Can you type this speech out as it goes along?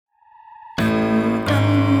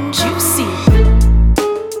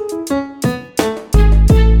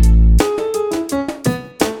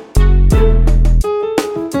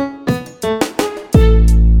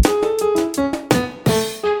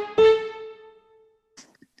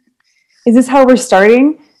Is this how we're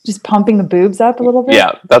starting? Just pumping the boobs up a little bit?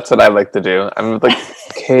 Yeah, that's what I like to do. I'm like,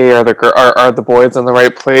 okay, are the boys in the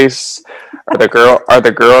right place? Are the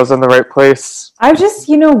girls in the right place? I've just,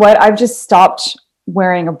 you know what? I've just stopped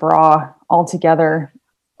wearing a bra altogether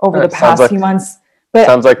over the past few months. But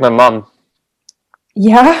sounds like my mom.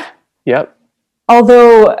 Yeah. Yep.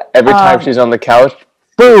 Although every time she's on the couch,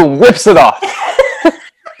 boom, whips it off.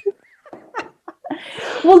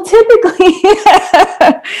 Well, typically,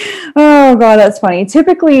 oh God, that's funny.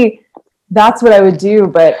 Typically, that's what I would do.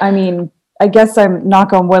 But I mean, I guess I'm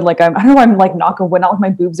knock on wood. Like I don't know. I'm like knock on wood. Not like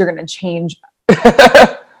my boobs are going to change.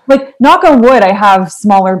 Like knock on wood, I have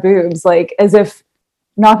smaller boobs. Like as if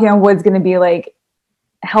knocking on wood's going to be like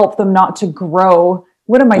help them not to grow.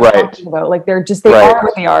 What am I talking about? Like they are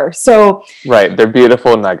what they are. So they're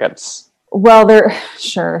beautiful nuggets. Well, they're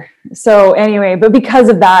sure. So anyway, but because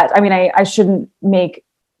of that, I mean, I shouldn't make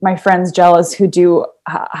my friends jealous who do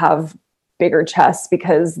have bigger chests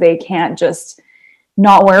because they can't just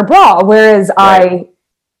not wear a bra, whereas I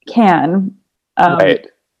can.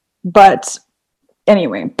 But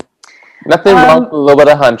anyway. Nothing wrong with a little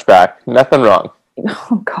bit of hunchback. Nothing wrong.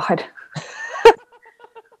 Oh, God.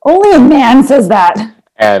 Only a man says that.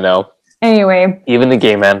 I know. Anyway. Even the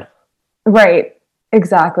gay man. Right.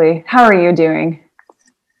 Exactly. How are you doing?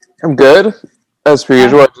 I'm good. As per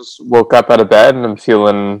usual, I just woke up out of bed and I'm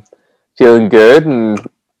feeling good, and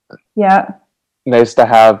nice to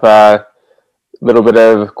have a little bit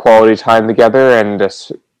of quality time together and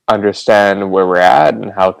just understand where we're at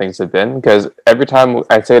and how things have been. Because every time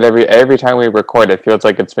we record, it feels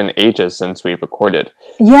like it's been ages since we recorded.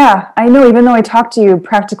 Yeah, I know. Even though I talk to you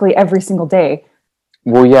practically every single day.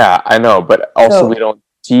 Well, yeah, I know, but also we don't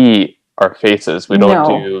see our faces. We don't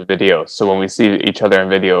do video. So when we see each other in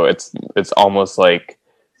video, it's almost like,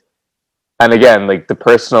 and again, like the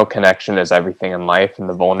personal connection is everything in life, and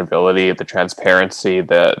the vulnerability, the transparency,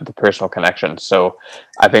 the personal connection. So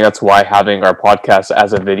I think that's why having our podcast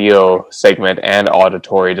as a video segment and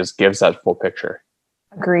auditory just gives that full picture.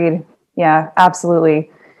 Agreed. Yeah,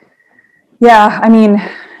 absolutely. Yeah, I mean,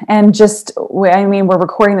 we're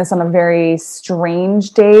recording this on a very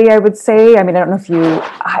strange day, I would say. I mean, I don't know if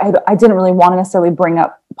I didn't really want to necessarily bring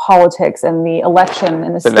up politics and the election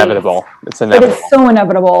in the States. Inevitable. It's inevitable. But it's so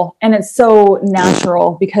inevitable, and it's so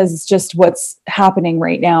natural because it's just what's happening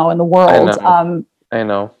right now in the world. I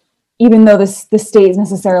know. Even though the States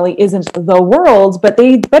necessarily isn't the world, but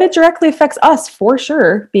it directly affects us for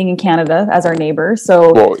sure, being in Canada as our neighbor.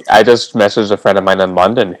 So, well, I just messaged a friend of mine in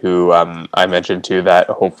London who I mentioned to that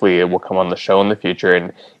hopefully it will come on the show in the future,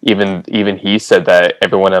 and even he said that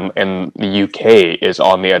everyone in the UK is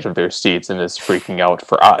on the edge of their seats and is freaking out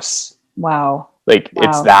for us. Wow.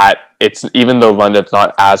 It's even though London's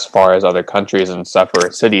not as far as other countries and stuff or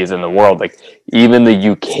cities in the world, like even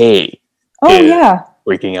the UK.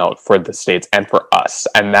 Freaking out for the States and for us,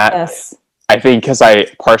 and that I think because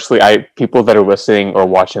people that are listening or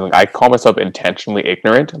watching, like I call myself intentionally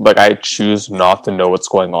ignorant. Like I choose not to know what's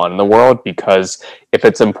going on in the world, because if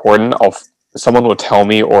it's important, someone will tell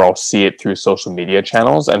me, or I'll see it through social media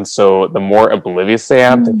channels. And so the more oblivious I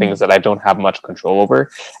am to things that I don't have much control over,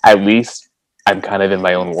 at least I'm kind of in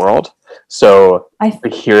my own world. So I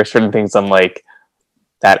hear certain things, I'm like,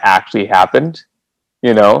 that actually happened.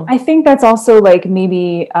 You know, I think that's also like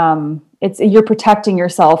maybe you're protecting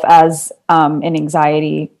yourself as an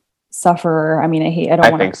anxiety sufferer. I mean,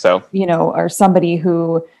 I think so. You know, or somebody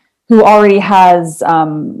who already has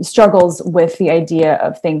struggles with the idea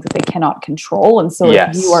of things that they cannot control, and so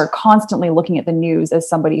if you are constantly looking at the news as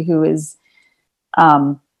somebody who is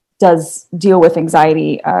does deal with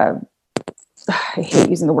anxiety. I hate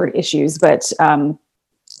using the word issues, but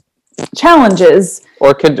challenges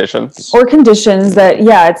or conditions that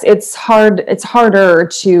it's harder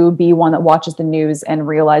to be one that watches the news and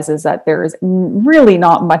realizes that there's really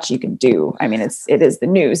not much you can do. I mean, it is the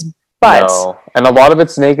news, but and a lot of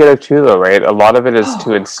it's negative too, though, right? A lot of it is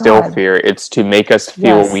to instill fear. It's to make us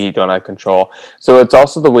feel we don't have control. So it's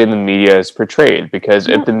also the way the media is portrayed, because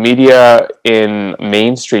if the media in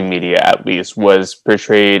mainstream media at least was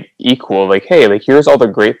portrayed equal, like, hey, like here's all the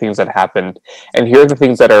great things that happened, and here are the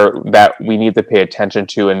things that we need to pay attention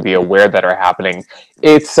to and be aware that are happening.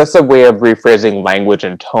 It's just a way of rephrasing language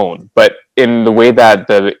and tone, but in the way that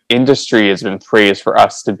the industry has been phrased for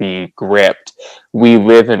us to be gripped, we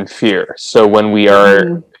live in fear. So when we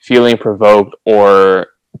are feeling provoked or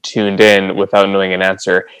tuned in without knowing an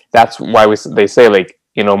answer, that's why they say, like,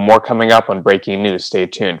 more coming up on breaking news. Stay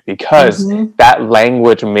tuned, because that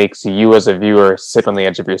language makes you as a viewer sit on the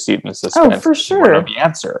edge of your seat in suspense. Oh, for sure. You know the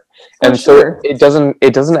answer. And so it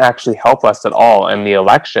doesn't actually help us at all. And the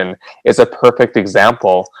election is a perfect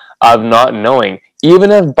example of not knowing.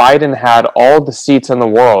 Even if Biden had all the seats in the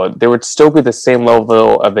world, there would still be the same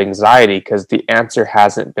level of anxiety because the answer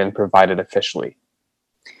hasn't been provided officially.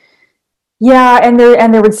 Yeah, and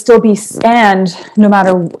there would still be, and no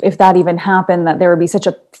matter if that even happened, that there would be such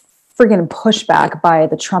a friggin' pushback by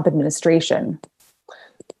the Trump administration.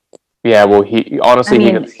 Yeah, well, he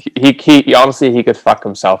could fuck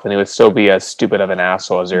himself, and he would still be as stupid of an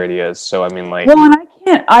asshole as he already is. So I mean, like, well, and I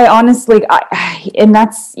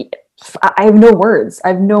have no words.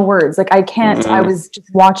 Like, I can't. I was just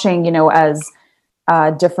watching, as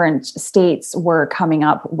different states were coming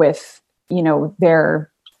up with, their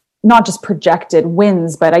not just projected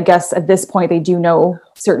wins, but I guess at this point they do know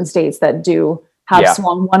certain states that do have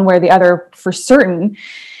swung one way or the other for certain.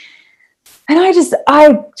 And I just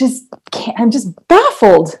can't, I'm just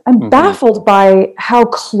baffled. I'm baffled by how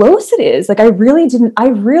close it is. Like, I really,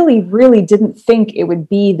 really didn't think it would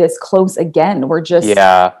be this close again. We're just,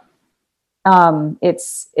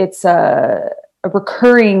 it's a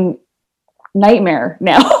recurring nightmare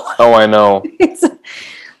now. Oh, I know.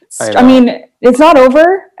 I mean, it's not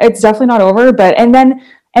over. It's definitely not over. But and then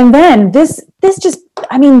this just,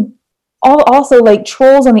 I mean, also like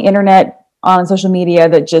trolls on the internet, on social media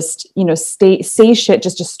that just say shit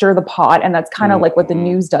just to stir the pot, and that's kind of like what the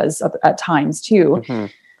news does at times too.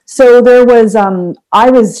 So there was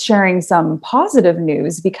I was sharing some positive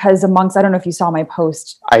news because amongst, I don't know if you saw my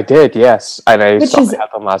post. I did, yes, and I saw it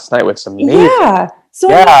happen last night with some amazing. So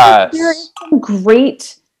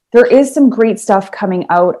there is some great stuff coming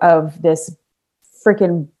out of this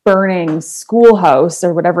freaking burning schoolhouse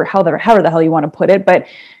or whatever, however the hell you want to put it. But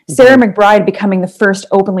Sarah McBride becoming the first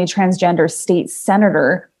openly transgender state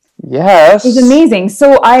senator. Yes. Is amazing.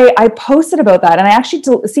 So I posted about that, and I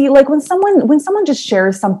actually see, like, when someone just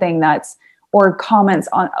shares something that's, or comments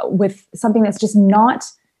on with something that's just not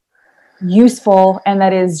useful and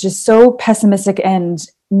that is just so pessimistic and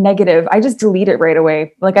negative, I just delete it right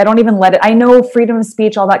away. Like, I don't even let it. I know freedom of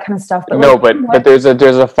speech, all that kind of stuff. But no, but there's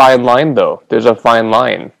a fine line though. There's a fine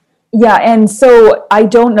line. Yeah, and so I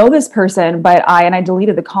don't know this person, but I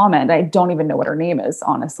deleted the comment. I don't even know what her name is,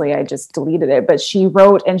 honestly. I just deleted it. But she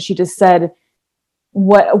wrote, and she just said,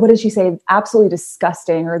 what did she say? Absolutely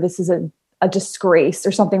disgusting, or this is a disgrace,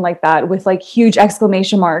 or something like that, with like huge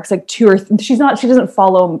exclamation marks, like she doesn't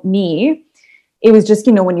follow me. It was just,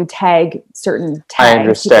 when you tag certain tags, I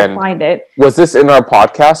understand. People find it. Was this in our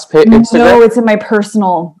podcast page? No, it's in my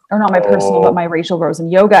personal, or not my personal, but my Rachel Rosen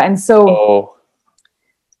Yoga. And so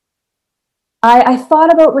I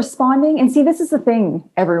thought about responding, and see, this is the thing,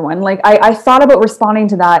 everyone. Like, I thought about responding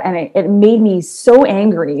to that, and it made me so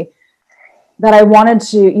angry that I wanted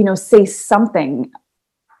to, say something,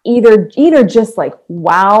 either just like,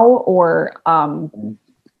 wow, or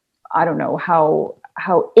I don't know,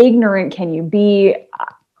 how ignorant can you be?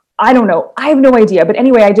 I don't know. I have no idea. But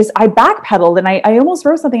anyway, I backpedaled, and I almost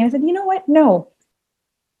wrote something, and I said, you know what? No,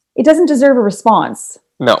 it doesn't deserve a response.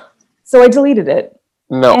 No. So I deleted it.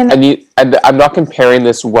 No, and I'm not comparing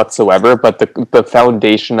this whatsoever, but the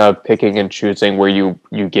foundation of picking and choosing where you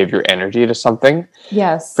give your energy to something.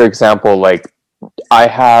 Yes. For example, like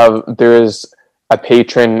there's a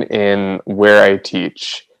patron in where I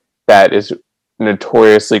teach that is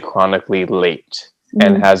notoriously chronically late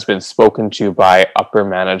and has been spoken to by upper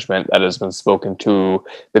management, that has been spoken to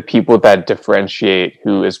the people that differentiate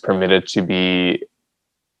who is permitted to be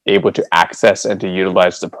able to access and to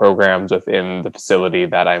utilize the programs within the facility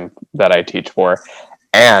that I teach for,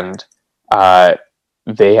 and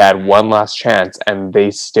they had one last chance, and they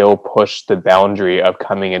still pushed the boundary of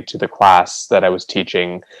coming into the class that I was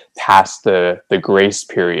teaching past the grace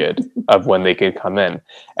period of when they could come in.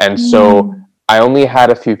 And so I only had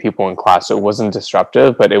a few people in class, so it wasn't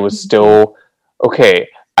disruptive, but it was still okay.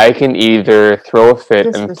 I can either throw a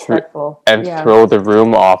fit and throw the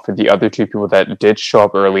room off for the other two people that did show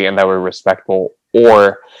up early and that were respectful,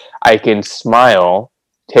 or I can smile,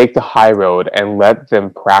 take the high road, and let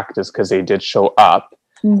them practice because they did show up,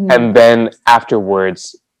 and then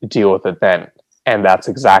afterwards deal with it then. And that's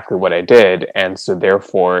exactly what I did. And so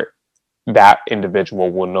therefore, that individual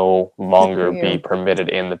will no longer be permitted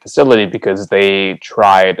in the facility because they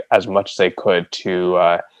tried as much as they could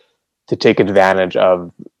to take advantage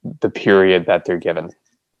of the period that they're given.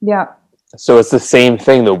 Yeah. So it's the same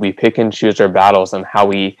thing, though. We pick and choose our battles and how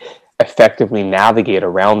we effectively navigate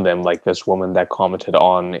around them, like this woman that commented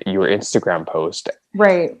on your Instagram post.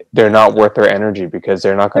 Right. They're not worth their energy because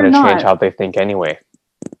they're not going to change how they think anyway.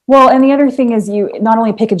 Well, and the other thing is you not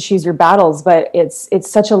only pick and choose your battles, but it's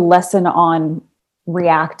such a lesson on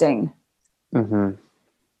reacting. Mm-hmm.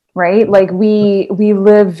 Right? Like we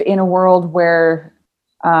live in a world where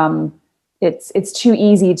it's too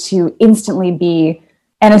easy to instantly be,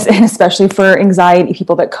 and especially for anxiety,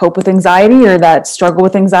 people that cope with anxiety or that struggle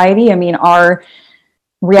with anxiety. I mean, our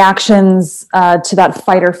reactions to that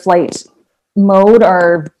fight or flight mode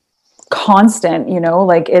are constant,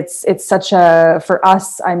 like it's such a, for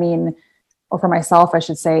us, I mean, or for myself, I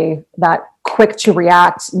should say, that quick to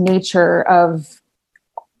react nature of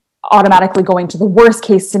automatically going to the worst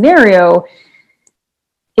case scenario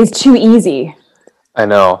is too easy. I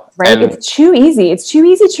know. Right? And it's too easy. It's too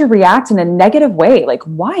easy to react in a negative way. Like,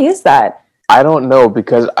 why is that? I don't know,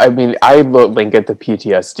 because I mean, I link it to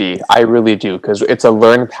PTSD. I really do, because it's a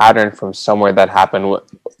learned pattern from somewhere that happened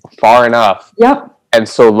far enough. Yep. And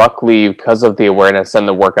so luckily, because of the awareness and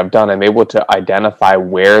the work I've done, I'm able to identify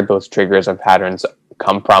where those triggers and patterns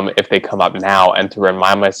come from if they come up now, and to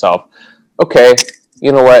remind myself, okay,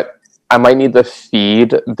 you know what? I might need to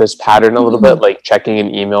feed this pattern a little bit, like checking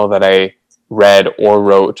an email that I read or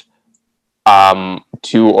wrote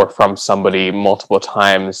to or from somebody multiple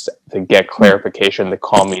times to get clarification, to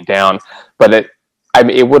calm me down. But I'm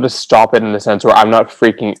able to stop it in the sense where I'm not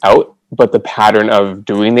freaking out, but the pattern of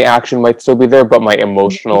doing the action might still be there, but my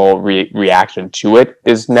emotional reaction to it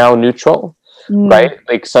is now neutral. Right?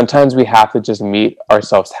 Like sometimes we have to just meet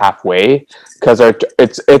ourselves halfway, because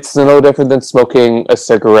it's no different than smoking a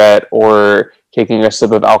cigarette or taking a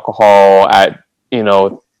sip of alcohol at,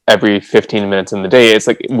 every 15 minutes in the day. It's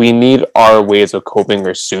like we need our ways of coping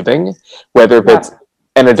or soothing, whether it's,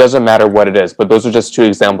 and it doesn't matter what it is, but those are just two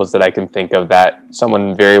examples that I can think of that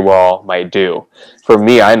someone very well might do. For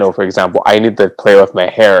me, I know, for example, I need to play with my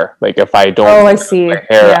hair. Like if I don't play with my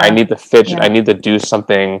hair, I need to fidget. I need to do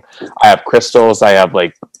something. I have crystals. I have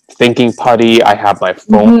like thinking putty. I have my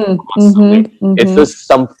phone constantly. It's just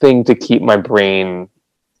something to keep my brain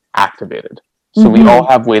activated. So we all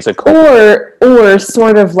have ways of coping. Or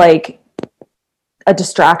sort of like a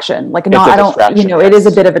distraction. Like not, I don't, it is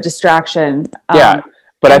a bit of a distraction. Yeah.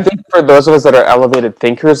 But I think for those of us that are elevated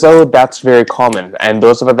thinkers, though, that's very common. And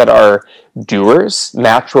those of us that are doers,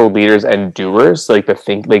 natural leaders and doers, like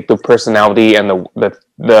the personality and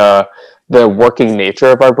the working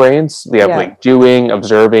nature of our brains, we have like doing,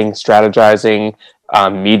 observing, strategizing,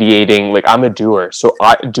 mediating. Like I'm a doer, so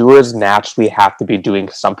doers naturally have to be doing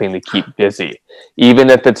something to keep busy,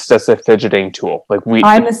 even if it's just a fidgeting tool. Like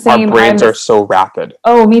I'm the same. Our brains are so rapid.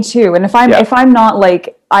 Oh, me too. And if I'm not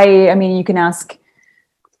like I mean, you can ask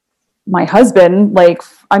my husband. Like,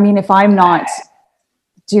 I mean, if I'm not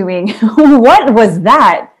doing, what was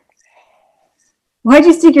that? Why'd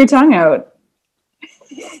you stick your tongue out?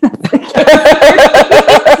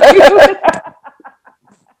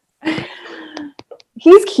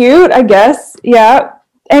 He's cute, I guess. Yeah.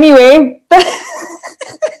 Anyway,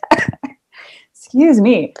 excuse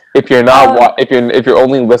me. If you're not, if you're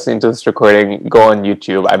only listening to this recording, go on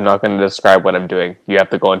YouTube. I'm not going to describe what I'm doing. You have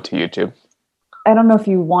to go into YouTube. I don't know if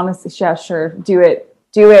you want to. Yeah, sure. Do it.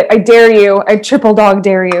 I dare you. I triple dog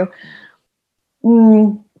dare you.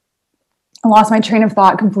 I lost my train of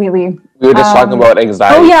thought completely. We were just talking about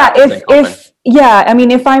anxiety. Oh yeah. I mean,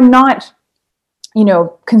 if I'm not,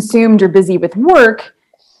 consumed or busy with work,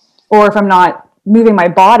 or if I'm not moving my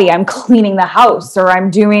body, I'm cleaning the house, or I'm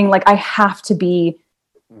doing I have to be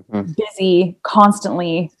busy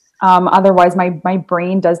constantly. Otherwise my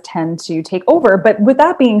brain does tend to take over. But with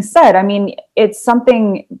that being said, I mean, it's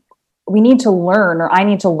something we need to learn, or I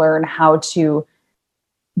need to learn how to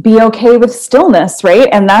be okay with stillness, right?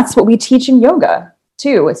 And that's what we teach in yoga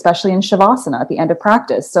too, especially in Shavasana at the end of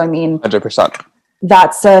practice. So, I mean, 100%.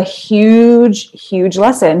 That's a huge, huge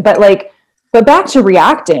lesson. But back to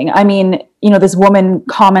reacting, I mean, this woman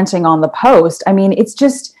commenting on the post, I mean, it's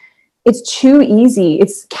too easy.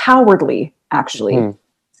 It's cowardly, actually.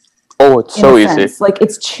 Oh, it's so easy.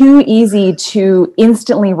 It's too easy to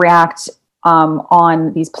instantly react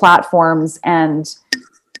on these platforms and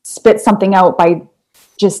spit something out by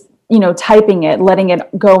just, typing it, letting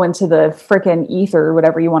it go into the frickin' ether, or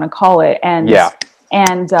whatever you want to call it. And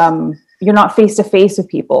you're not face to face with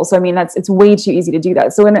people. So, I mean, it's way too easy to do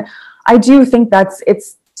that. So, I do think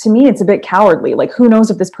to me, it's a bit cowardly. Like, who knows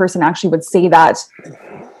if this person actually would say that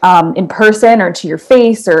in person or to your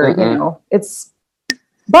face, or,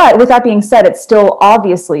 but with that being said, it's still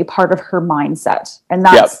obviously part of her mindset. And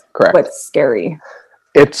that's what's scary.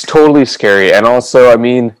 It's totally scary. And also, I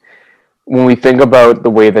mean, when we think about the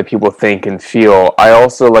way that people think and feel, I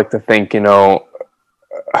also like to think, I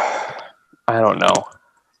don't know.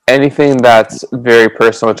 anything that's very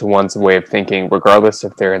personal to one's way of thinking, regardless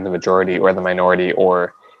if they're in the majority or the minority,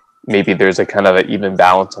 or maybe there's a kind of an even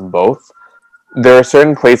balance on both. There are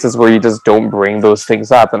certain places where you just don't bring those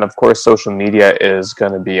things up. And of course, social media is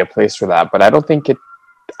going to be a place for that. But I don't think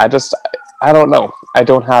I don't know. I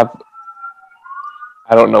don't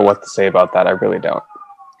know what to say about that. I really don't.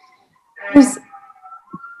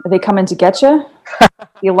 Are they coming to get you?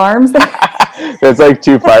 The alarms? There's like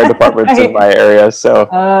 2 fire departments in my area, so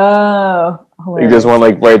there's one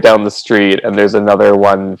like right down the street, and there's another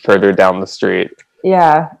one further down the street.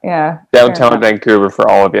 Yeah. Downtown Vancouver for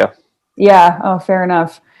all of you. Yeah. Oh, fair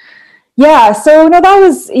enough. Yeah. So no, that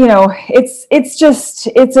was,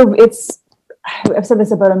 I've said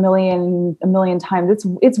this about a million times.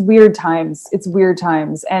 It's weird times. It's weird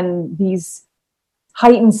times, and these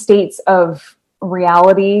heightened states of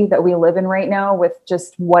reality that we live in right now with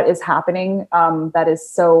just what is happening, that is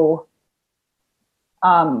so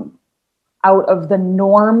out of the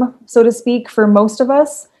norm, so to speak, for most of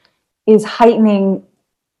us, is heightening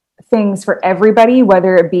things for everybody,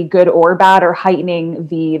 whether it be good or bad, or heightening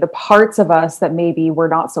the parts of us that maybe we're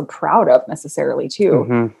not so proud of necessarily too.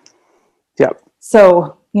 Mm-hmm. Yep.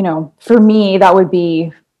 So, for me, that would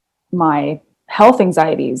be my health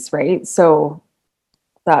anxieties, right? So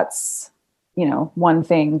that's, one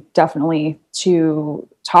thing definitely to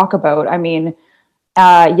talk about. I mean,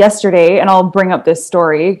 yesterday, and I'll bring up this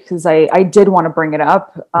story because I did want to bring it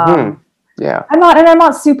up. Yeah. I'm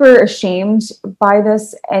not super ashamed by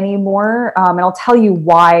this anymore. And I'll tell you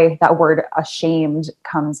why that word ashamed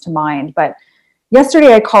comes to mind. But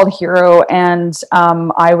yesterday I called Hero, and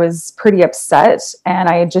I was pretty upset, and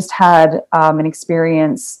I had just had an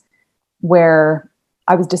experience where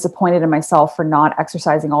I was disappointed in myself for not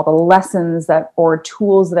exercising all the lessons or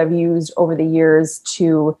tools that I've used over the years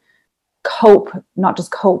to cope, not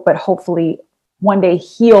just cope, but hopefully one day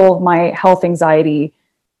heal my health anxiety,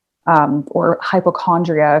 or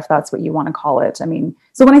hypochondria, if that's what you want to call it. I mean,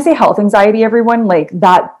 so when I say health anxiety, everyone, like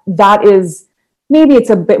that is, maybe it's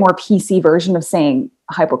a bit more PC version of saying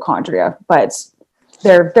hypochondria, but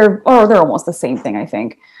they're almost the same thing, I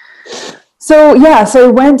think. So I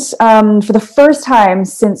went for the first time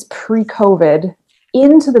since pre-COVID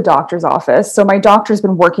into the doctor's office. So my doctor's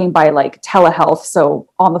been working by like telehealth, so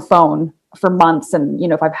on the phone for months. And,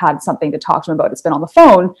 if I've had something to talk to him about, it's been on the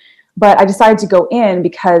phone. But I decided to go in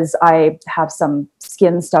because I have some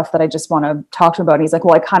skin stuff that I just want to talk to him about. And he's like,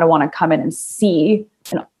 well, I kind of want to come in and see.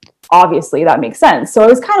 And obviously that makes sense. So I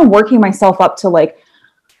was kind of working myself up to like,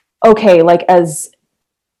 okay, like as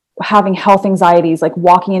having health anxieties, like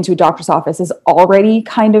walking into a doctor's office is already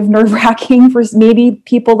kind of nerve-wracking for maybe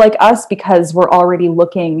people like us, because we're already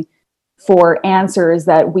looking for answers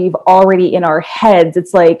that we've already in our heads.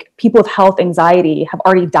 It's like people with health anxiety have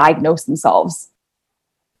already diagnosed themselves,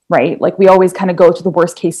 right? Like we always kind of go to the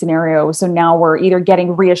worst case scenario. So now we're either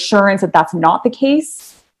getting reassurance that that's not the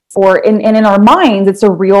case, or in our minds, it's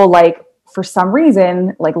a real, like, for some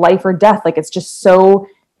reason, like life or death, like it's just so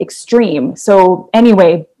extreme. So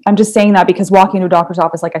anyway, I'm just saying that because walking into a doctor's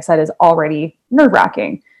office, like I said, is already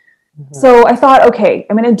nerve-wracking. Mm-hmm. So I thought, okay,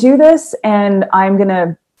 I'm going to do this and I'm going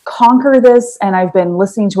to conquer this. And I've been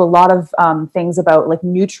listening to a lot of things about like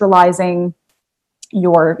neutralizing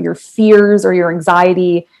your fears or your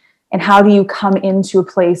anxiety, and how do you come into a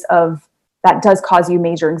place of that does cause you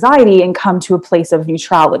major anxiety and come to a place of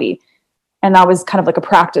neutrality. And that was kind of like a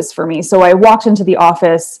practice for me. So I walked into the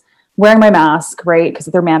office wearing my mask, right? Because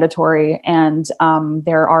they're mandatory. And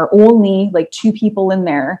there are only like 2 people in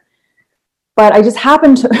there. But I just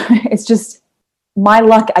happened to, it's just my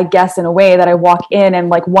luck, I guess, in a way, that I walk in and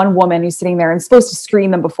like one woman who's sitting there and supposed to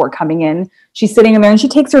screen them before coming in. She's sitting in there and she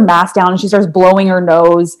takes her mask down and she starts blowing her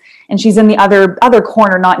nose, and she's in the other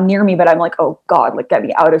corner, not near me, but I'm like, oh God, like get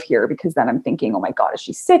me out of here. Because then I'm thinking, oh my God, is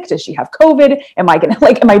she sick? Does she have COVID? Am I going to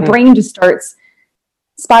and my brain just starts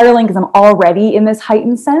spiraling because I'm already in this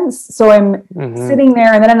heightened sense. So I'm sitting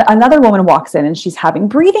there, and then another woman walks in and she's having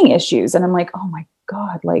breathing issues. And I'm like, oh my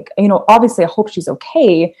God, like, obviously I hope she's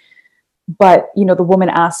okay. But, the woman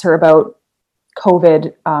asked her about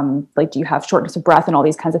COVID, like, do you have shortness of breath and all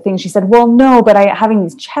these kinds of things? She said, well, no, but I'm having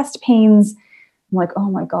these chest pains. I'm like, oh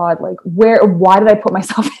my God, like why did I put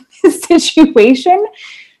myself in this situation?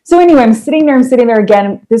 So anyway, I'm sitting there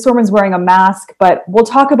again. This woman's wearing a mask, but we'll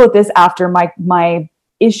talk about this after my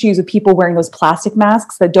issues with people wearing those plastic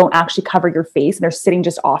masks that don't actually cover your face and they're sitting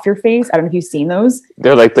just off your face. I don't know if you've seen those.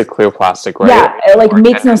 They're like the clear plastic, right? Yeah, it like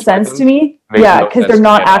makes no sense to me. Yeah, because they're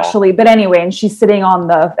not actually, but anyway, and she's sitting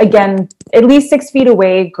on again, at least 6 feet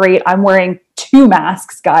away. Great. I'm wearing 2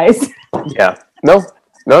 masks, guys. Yeah. No.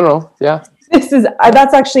 Yeah.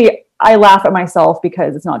 That's actually, I laugh at myself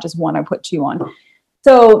because it's not just one, I put two on.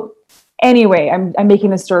 So anyway, I'm making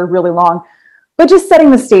this story really long, but just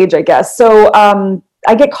setting the stage, I guess. So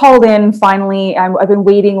I get called in finally. I've been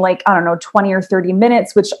waiting like, I don't know, 20 or 30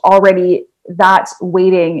 minutes, which already that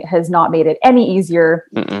waiting has not made it any easier.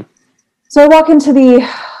 Mm-mm. So I walk into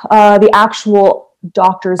the actual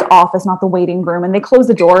doctor's office, not the waiting room, and they close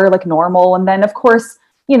the door like normal. And then of course,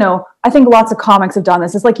 you know, I think lots of comics have done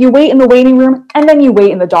this. It's like you wait in the waiting room and then you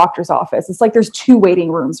wait in the doctor's office. It's like there's two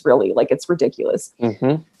waiting rooms, really. Like it's ridiculous.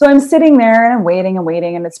 Mm-hmm. So I'm sitting there and I'm waiting,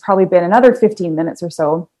 and it's probably been another 15 minutes or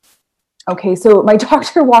so. Okay, so my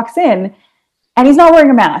doctor walks in and he's not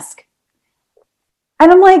wearing a mask.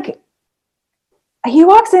 And I'm like, he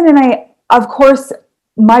walks in and of course,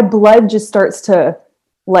 my blood just starts to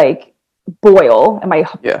like boil and my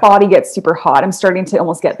body gets super hot. I'm starting to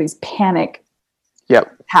almost get these panic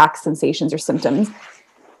attack sensations or symptoms.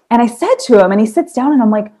 And I said to him, and he sits down and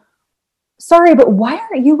I'm like, sorry, but why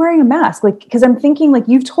aren't you wearing a mask? Like, because I'm thinking like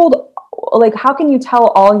you've told, like, how can you tell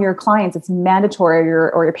all your clients it's mandatory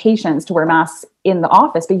or your patients to wear masks in the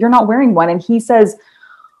office, but you're not wearing one? And he says,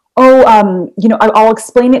 you know, I'll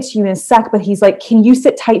explain it to you in a sec, but he's like, can you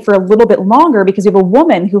sit tight for a little bit longer? Because we have a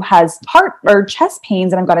woman who has heart or chest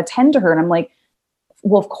pains and I've got to tend to her. And I'm like,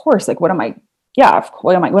 well, of course, like, what am I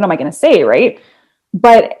going to say? Right.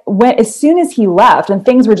 But as soon as he left and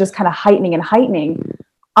things were just kind of heightening,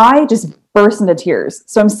 I just burst into tears.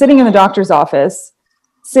 So I'm sitting in the doctor's office,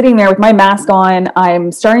 sitting there with my mask on.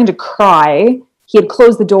 I'm starting to cry. He had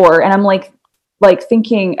closed the door and I'm like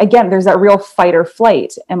thinking, again, there's that real fight or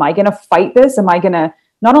flight. Am I going to fight this? Am I going to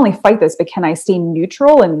not only fight this, but can I stay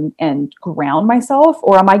neutral and ground myself?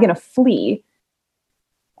 Or am I going to flee?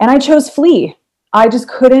 And I chose flee. I just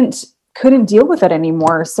couldn't deal with it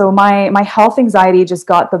anymore. So my health anxiety just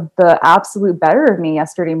got the absolute better of me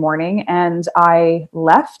yesterday morning. And I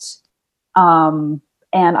left. And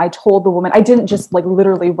I told the woman, I didn't just like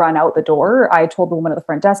literally run out the door. I told the woman at the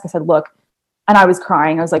front desk, I said, look, and I was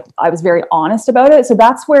crying. I was very honest about it. So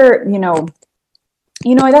that's where,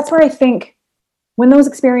 that's where I think when those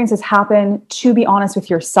experiences happen, to be honest with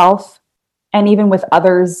yourself and even with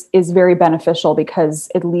others is very beneficial because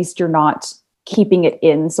at least you're not keeping it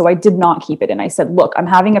in. So I did not keep it in. I said, look, I'm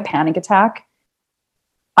having a panic attack.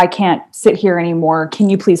 I can't sit here anymore. Can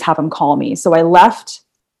you please have him call me? So I left.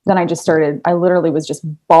 Then I literally was just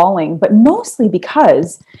bawling, but mostly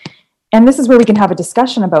because, and this is where we can have a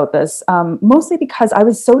discussion about this, mostly because I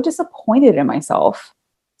was so disappointed in myself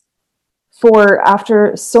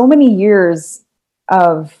after so many years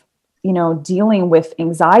of, dealing with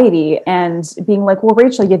anxiety and being like, well,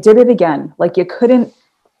 Rachel, you did it again. Like you couldn't,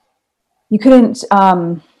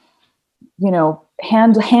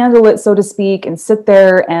 handle it, so to speak, and sit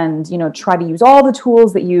there and, try to use all the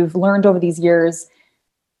tools that you've learned over these years.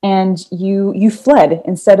 And you fled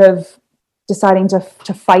instead of deciding to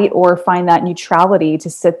fight or find that neutrality to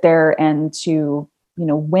sit there and to,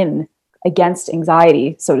 win against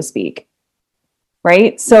anxiety, so to speak.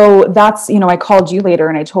 Right. So that's, I called you later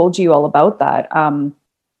and I told you all about that.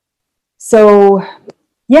 So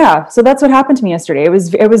that's what happened to me yesterday. I was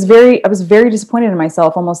very disappointed in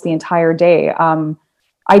myself almost the entire day.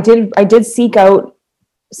 I did seek out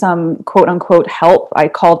some quote unquote help. I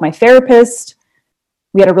called my therapist.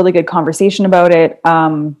 We had a really good conversation about it.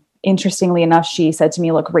 Interestingly enough, she said to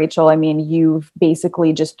me, look, Rachel, I mean, you've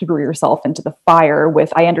basically just threw yourself into the fire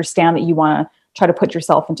I understand that you want to try to put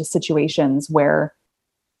yourself into situations where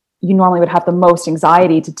you normally would have the most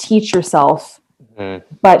anxiety to teach yourself. Mm-hmm.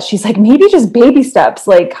 But she's like, maybe just baby steps.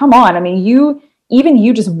 Like, come on. I mean, you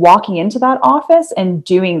just walking into that office and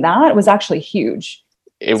doing that was actually huge.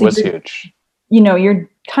 It was huge. You're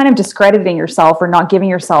kind of discrediting yourself or not giving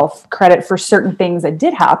yourself credit for certain things that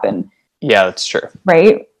did happen. Yeah, that's true.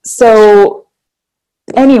 Right. So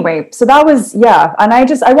anyway, so that was, and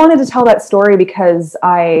I wanted to tell that story because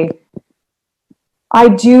I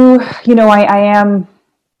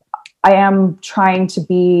am trying to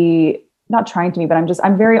be, not trying to be, but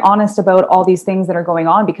I'm very honest about all these things that are going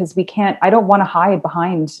on because I don't want to hide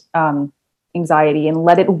behind anxiety and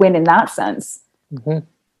let it win in that sense. Mm-hmm.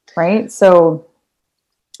 Right. So,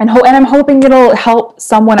 and I'm hoping it'll help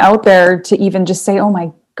someone out there to even just say, oh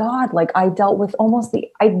my God, like I dealt with almost the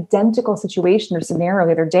identical situation or scenario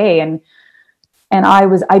the other day. And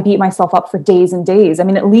I beat myself up for days and days. I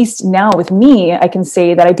mean, at least now with me, I can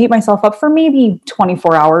say that I beat myself up for maybe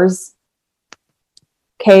 24 hours.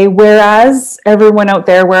 Okay. Whereas everyone out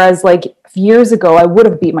there, like years ago, I would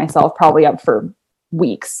have beat myself probably up for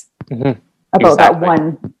weeks about that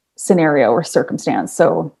one scenario or circumstance.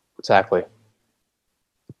 So exactly.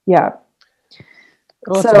 Yeah.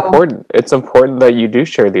 Well, it's important. It's important that you do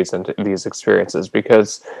share these experiences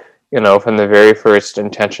because, from the very first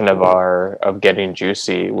intention of getting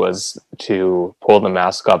Juicy was to pull the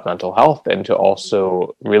mask off mental health and to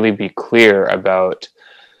also really be clear about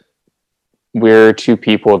we're two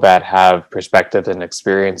people that have perspectives and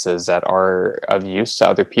experiences that are of use to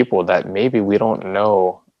other people that maybe we don't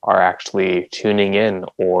know are actually tuning in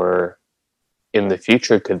or in the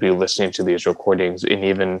future could be listening to these recordings in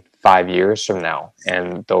even 5 years from now,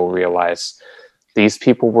 and they'll realize these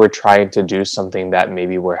people were trying to do something that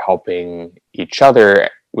maybe we're helping each other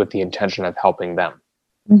with the intention of helping them.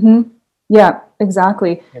 Mm-hmm. Yeah,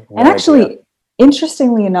 exactly. And actually,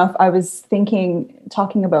 interestingly enough, I was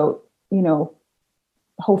talking about,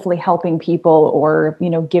 hopefully helping people or,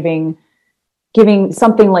 giving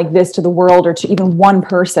something like this to the world or to even one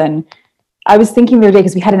person. I was thinking the other day,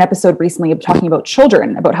 because we had an episode recently of talking about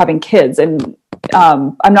children, about having kids. And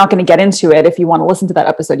I'm not going to get into it. If you want to listen to that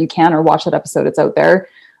episode, you can, or watch that episode. It's out there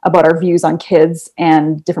about our views on kids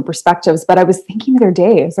and different perspectives. But I was thinking the other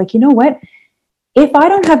day, I was like, you know what? If I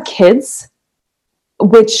don't have kids,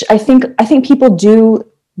 which I think people do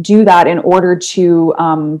that in order to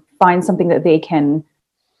find something that they can,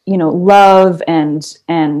 love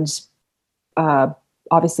and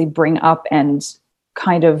obviously bring up and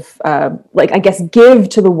kind of I guess give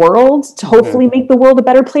to the world to hopefully make the world a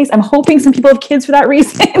better place. I'm hoping some people have kids for that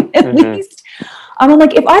reason at least. I'm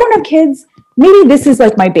like, if I don't have kids, maybe this is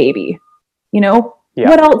like my baby,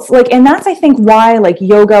 what else? And that's, I think, why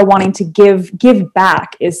yoga, wanting to give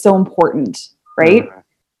back is so important, right?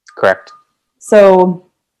 Correct. So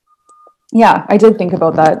yeah, I did think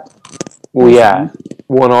about that. Well, yeah.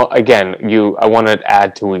 Well, again, I want to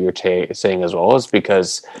add to what you're saying as well, is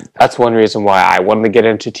because that's one reason why I wanted to get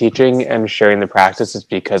into teaching and sharing the practice, is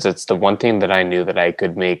because it's the one thing that I knew that I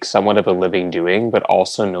could make somewhat of a living doing, but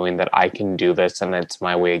also knowing that I can do this and it's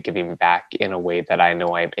my way of giving back in a way that I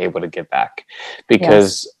know I'm able to give back.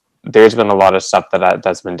 Because there's been a lot of stuff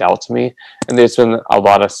that's been dealt to me, and there's been a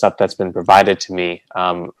lot of stuff that's been provided to me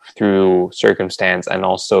through circumstance and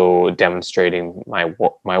also demonstrating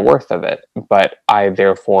my worth of it. But I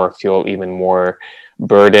therefore feel even more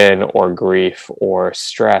burden or grief or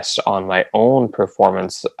stress on my own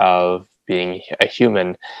performance of being a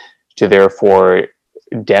human to therefore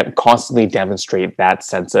constantly demonstrate that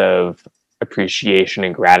sense of appreciation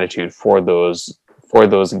and gratitude for those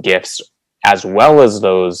gifts, as well as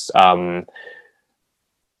those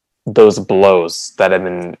blows that have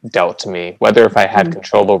been dealt to me, whether if I had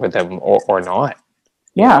control over them or not.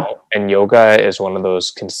 And yoga is one of those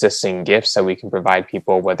consistent gifts that we can provide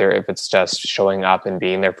people, whether if it's just showing up and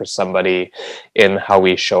being there for somebody in how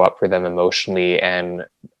we show up for them emotionally and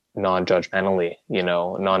non-judgmentally,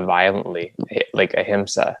 non-violently, like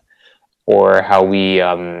ahimsa, or how we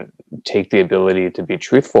take the ability to be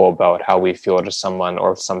truthful about how we feel to someone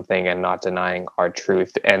or something and not denying our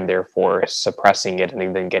truth and therefore suppressing it and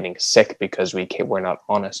even getting sick because we're not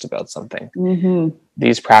honest about something.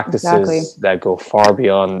 These practices that go far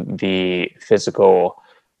beyond the physical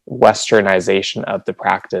westernization of the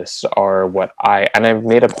practice are what and I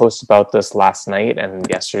made a post about this last night and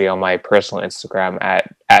yesterday on my personal Instagram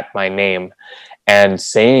at my name, and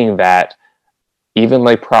saying that even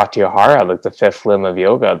like Pratyahara, like the fifth limb of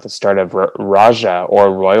yoga, the start of Raja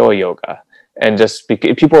or Royal Yoga. And just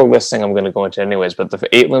if people are listening, I'm going to go into anyways, but the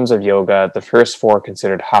 8 limbs of yoga, the first 4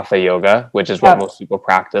 considered Hatha Yoga, which is what most people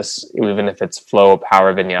practice. Even if it's flow,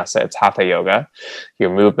 power, vinyasa, it's Hatha Yoga. Your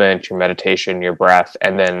movement, your meditation, your breath,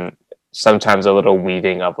 and then sometimes a little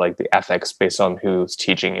weaving of like the ethics based on who's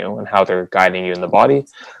teaching you and how they're guiding you in the body.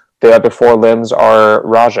 The other 4 limbs are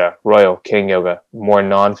Raja, Royal, King Yoga, more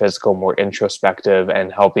non-physical, more introspective,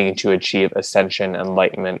 and helping to achieve ascension,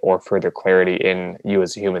 enlightenment, or further clarity in you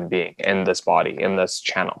as a human being, in this body, in this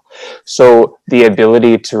channel. So the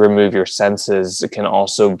ability to remove your senses can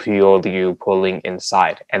also feel you pulling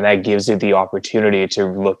inside. And that gives you the opportunity to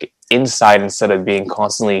look inside instead of being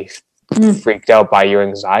constantly freaked out by your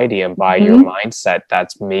anxiety and by your mindset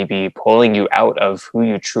that's maybe pulling you out of who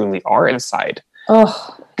you truly are inside.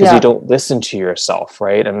 Because you don't listen to yourself,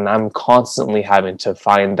 right? And I'm constantly having to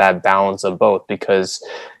find that balance of both, because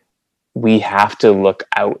we have to look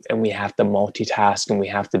out and we have to multitask and we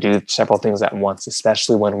have to do several things at once,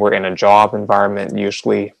 especially when we're in a job environment,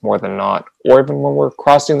 usually more than not, or even when we're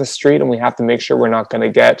crossing the street and we have to make sure we're not going to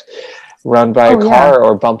get run by a car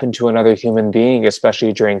or bump into another human being,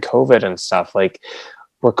 especially during COVID and stuff. Like,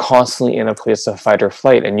 we're constantly in a place of fight or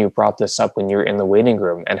flight. And you brought this up when you're in the waiting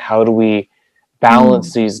room. And how do we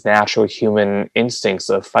balance these natural human instincts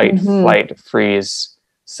of fight, flight, freeze,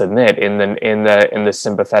 submit in the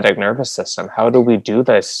sympathetic nervous system? How do we do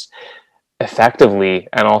this effectively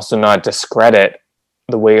and also not discredit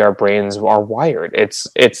the way our brains are wired.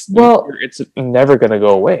 It's never going to go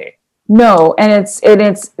away. No, and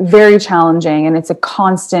it's very challenging, and it's a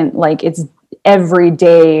constant, like, it's every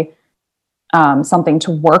day something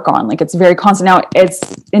to work on. Like, it's very constant. Now, it's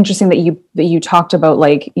interesting that you talked about,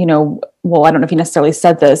 like, you know, well, I don't know if you necessarily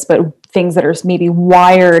said this, but things that are maybe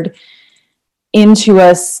wired into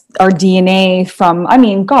us, our DNA from, I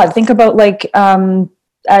mean, God, think about, like,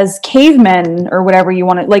 as cavemen or whatever you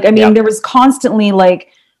want to, like, I mean, there was constantly, like,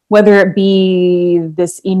 whether it be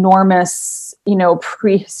this enormous, you know,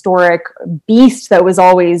 prehistoric beast that was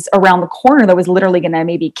always around the corner that was literally going to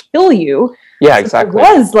maybe kill you. Yeah, exactly.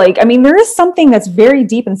 It was like, I mean, there is something that's very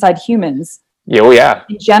deep inside humans. Yeah, oh yeah.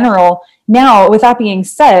 In general. Now, with that being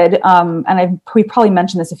said, and we probably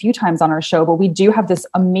mentioned this a few times on our show, but we do have this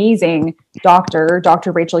amazing Dr.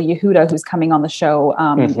 Rachel Yehuda, who's coming on the show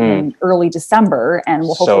in early December, and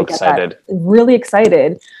we'll hopefully get that. Really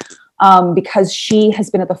excited, because she has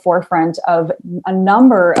been at the forefront of a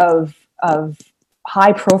number of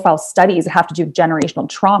high-profile studies that have to do with generational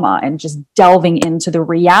trauma and just delving into the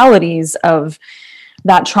realities of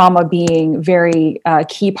that trauma being very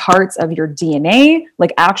key parts of your DNA,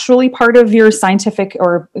 like actually part of your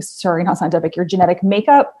your genetic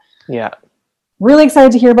makeup. Yeah. Really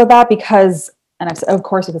excited to hear about that because, and of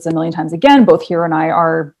course, if it's a million times again, both Hero and I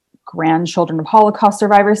are grandchildren of Holocaust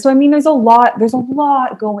survivors. So, I mean, there's a lot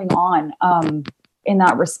going on in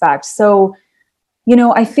that respect. So, you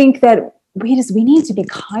know, I think that we need to be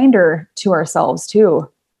kinder to ourselves too.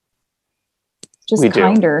 Just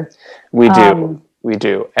kinder. We do. We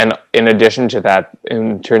do. And in addition to that,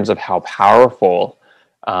 in terms of how powerful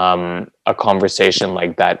a conversation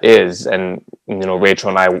like that is, and, you know, Rachel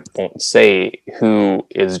and I won't say who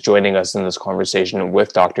is joining us in this conversation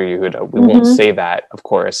with Dr. Yehuda. We won't say that, of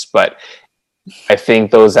course, but I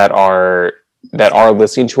think those that are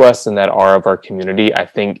listening to us and that are of our community, I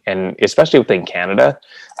think, and especially within Canada,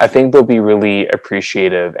 I think they'll be really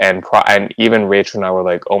appreciative. And even Rachel and I were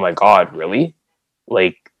like, oh my God, really?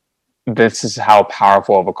 Like, this is how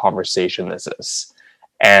powerful of a conversation this is.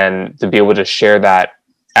 And to be able to share that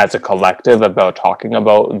as a collective about talking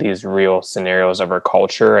about these real scenarios of our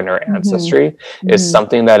culture and our ancestry is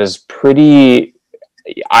something that is pretty,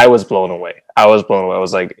 I was blown away. I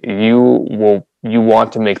was like, you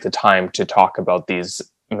want to make the time to talk about these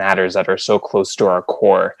matters that are so close to our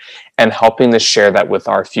core, and helping to share that with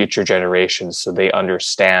our future generations so they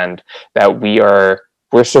understand that we're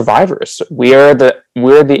survivors. We're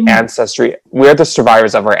the ancestry. We're the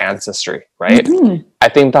survivors of our ancestry, right? I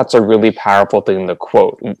think that's a really powerful thing to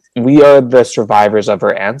quote. We are the survivors of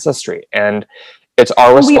our ancestry, and it's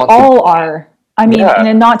our responsibility. We all are. I mean,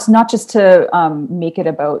 and not just to make it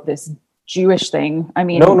about this Jewish thing. I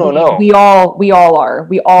mean, no. We all are.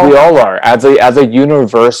 We all are as a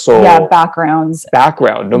universal background.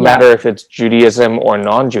 No matter if it's Judaism or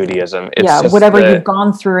non-Judaism. It's whatever you've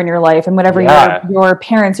gone through in your life, and whatever your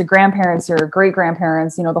parents or grandparents or great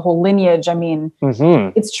grandparents, you know, the whole lineage. I mean,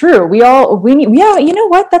 it's true. We you know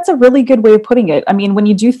what? That's a really good way of putting it. I mean, when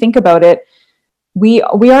you do think about it, we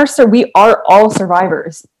are all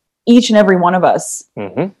survivors. Each and every one of us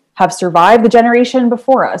have survived the generation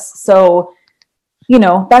before us. So, you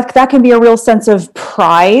know, that can be a real sense of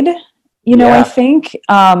pride, you know, I think,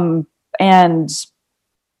 and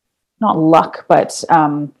not luck, but,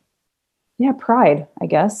 pride, I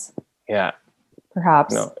guess. Yeah.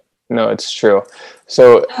 Perhaps. No, it's true.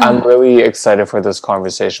 So I'm really excited for this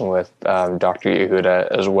conversation with Dr.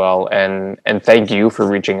 Yehuda as well. And thank you for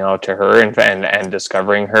reaching out to her and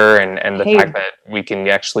discovering her and the fact that we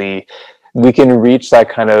can reach that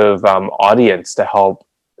kind of audience to help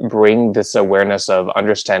bring this awareness of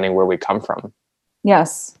understanding where we come from.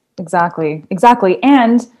 Yes, exactly.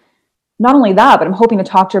 And not only that, but I'm hoping to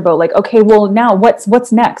talk to her about, like, okay, well, now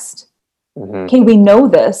what's next? Okay, we know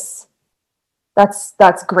this.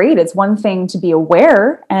 That's great. It's one thing to be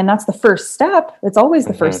aware, and that's the first step. It's always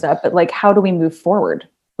the first step, but, like, how do we move forward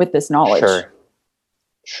with this knowledge?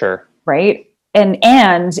 Sure. Right?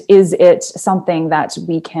 And is it something that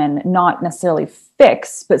we can not necessarily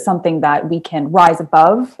fix, but something that we can rise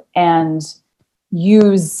above and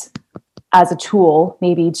use as a tool,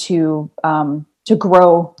 maybe to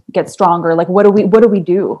grow, get stronger? Like, what do we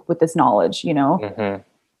do with this knowledge? You know,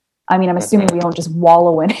 I mean, I'm assuming we don't just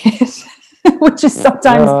wallow in it, which is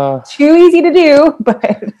sometimes too easy to do,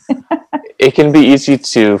 but it can be easy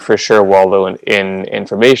to, for sure, wallow in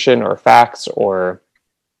information or facts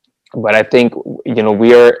but I think, you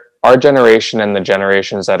know, our generation and the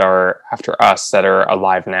generations that are after us that are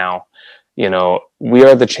alive now, we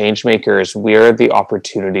are the change makers. We are the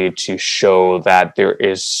opportunity to show that there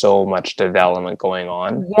is so much development going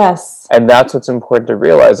on. Yes. And that's what's important to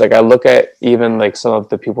realize. Like, I look at even like some of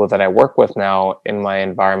the people that I work with now in my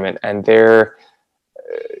environment, and they're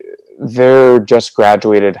just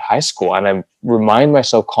graduated high school. And I remind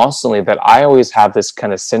myself constantly that I always have this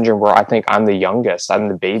kind of syndrome where I think I'm the youngest, I'm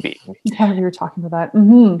the baby. Yeah, we were talking about that.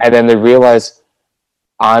 Mm-hmm. And then they realize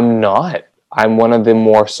I'm not. I'm one of the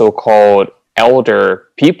more so-called elder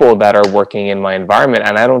people that are working in my environment.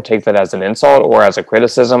 And I don't take that as an insult or as a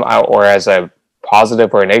criticism or as a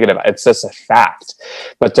positive or a negative. It's just a fact.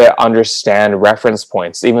 But to understand reference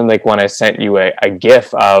points, even like when I sent you a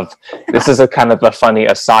GIF of, this is a kind of a funny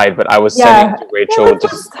aside, but I was sending to Rachel.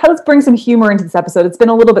 Let's bring some humor into this episode. It's been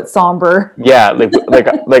a little bit somber. Yeah,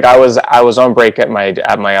 like I was on break at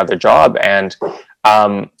my other job, and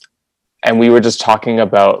we were just talking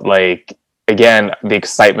about, like, again, the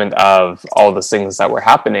excitement of all the things that were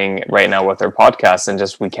happening right now with our podcast, and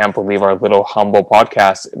just, we can't believe our little humble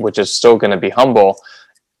podcast, which is still going to be humble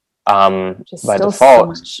by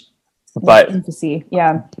default, but emphasis.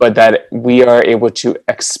 Yeah, but that we are able to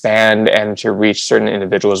expand and to reach certain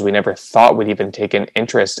individuals we never thought would even take an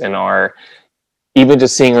interest in our, even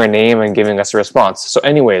just seeing our name and giving us a response. So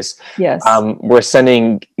anyways, yes, we're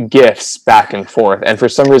sending GIFs back and forth. And for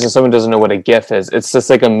some reason, someone doesn't know what a GIF is. It's just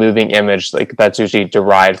like a moving image, like that's usually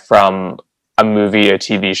derived from a movie, a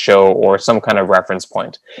TV show, or some kind of reference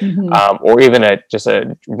point. Mm-hmm. Or even just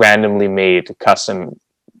a randomly made custom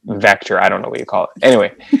vector. I don't know what you call it.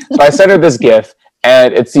 Anyway, so I sent her this GIF,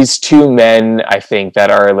 and it's these two men, I think,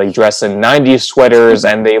 that are like dressed in 90s sweaters,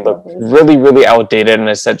 and they look really, really outdated. And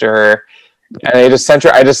I said to her, and I just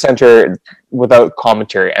sent her without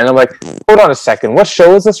commentary. And I'm like, hold on a second, what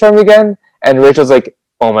show is this from again? And Rachel's like,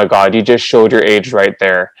 oh my God, you just showed your age right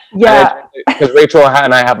there. Yeah. Because Rachel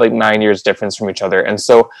and I have like 9 years difference from each other. And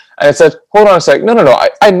I said, hold on a second. No.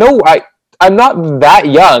 I know I'm not that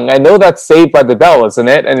young. I know that's Saved by the Bell, isn't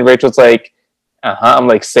it? And Rachel's like, uh-huh. I'm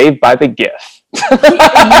like, Saved by the GIF.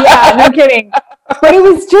 Yeah, no kidding. But it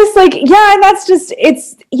was just like, yeah, and that's just,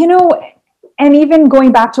 it's, and even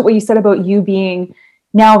going back to what you said about you being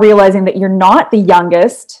now realizing that you're not the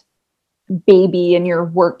youngest baby in your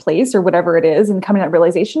workplace or whatever it is, and coming to that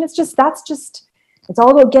realization, it's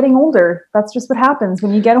all about getting older. That's just what happens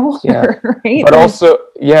when you get older, yeah. right? But also,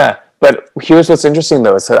 yeah. But here's what's interesting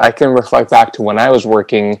though, is that I can reflect back to when I was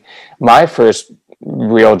working my first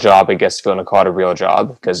real job, I guess if you want to call it a real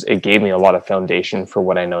job, because it gave me a lot of foundation for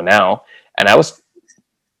what I know now. And I was,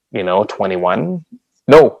 21.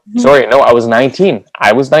 No, I was 19.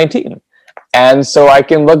 And so I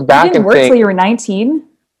can look back and think, work till you were 19?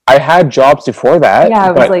 I had jobs before that.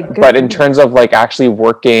 Yeah, but in terms of like actually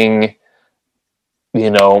working,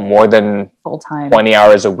 more than full-time 20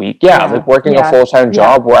 hours a week. Yeah, like working a full-time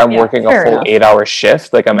job where I'm working a full 8-hour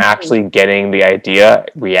shift. Like I'm actually getting the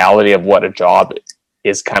reality of what a job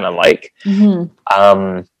is kind of like.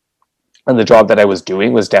 Mm-hmm. And the job that I was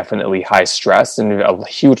doing was definitely high stress and a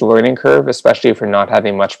huge learning curve, especially if you're not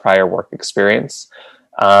having much prior work experience.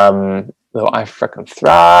 Though I freaking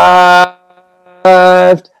thrived.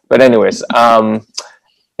 But anyways, I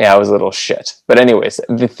was a little shit. But anyways,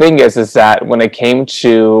 the thing is that when it came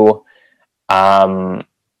to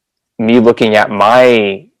me looking at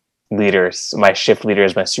my leaders, my shift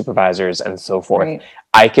leaders, my supervisors, and so forth, right,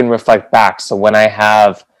 I can reflect back. So when I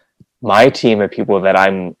have my team of people that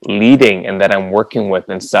I'm leading and that I'm working with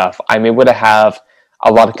and stuff, I'm able to have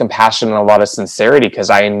a lot of compassion and a lot of sincerity because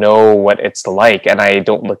I know what it's like, and I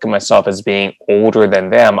don't look at myself as being older than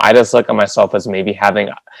them. I just look at myself as maybe having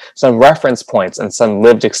some reference points and some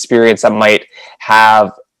lived experience that might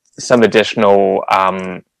have some additional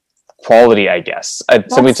quality, I guess.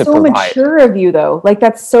 Something to provide. That's so mature of you, though. Like,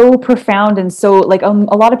 that's so profound, and so like a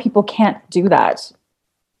lot of people can't do that.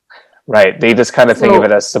 Right. They just kind of think of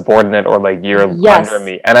it as subordinate or like you're under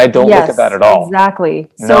me. And I don't look at that at all. Exactly.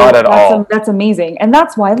 Not at all. That's amazing. And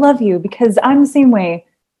that's why I love you, because I'm the same way.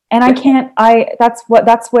 And that's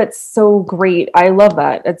what's so great. I love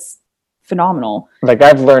that. It's phenomenal. Like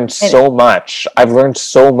I've learned so much. I've learned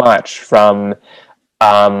so much from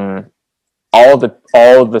all of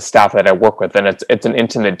the staff that I work with, and it's an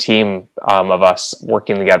intimate team of us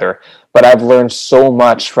working together. But I've learned so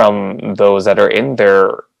much from those that are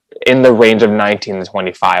in the range of 19 to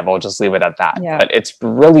 25. I'll just leave it at that. Yeah. But it's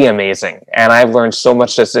really amazing. And I've learned so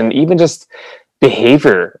much just in even just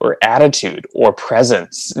behavior or attitude or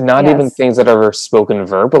presence, not even things that are spoken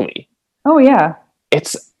verbally. Oh yeah.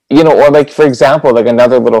 It's you know, or like, for example, like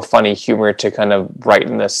another little funny humor to kind of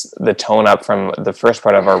brighten the tone up from the first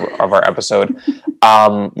part of our episode,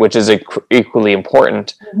 which is equally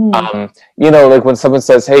important. You know, like when someone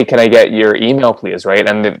says, "Hey, can I get your email, please?" Right,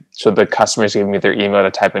 and so the customers give me their email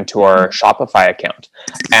to type into our Shopify account,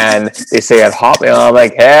 and they say at Hotmail, I'm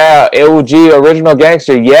like, "Yeah, OG original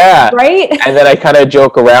gangster, yeah." Right. And then I kind of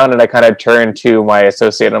joke around and I kind of turn to my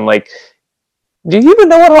associate. And I'm like, "Do you even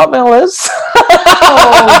know what Hotmail is?"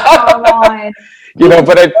 Oh, come on. You know,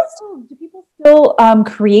 but do people still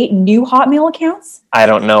create new Hotmail accounts? I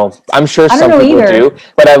don't know. I'm sure some people either. do,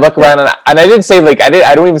 but I look around and I didn't say like I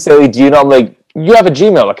don't even say like, do you know? I'm like, you have a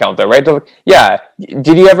Gmail account though, right? They're like, yeah.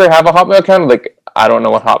 Did you ever have a Hotmail account? I'm like, I don't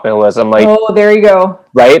know what Hotmail is. I'm like, oh, there you go.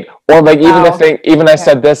 Right? Or like Wow. I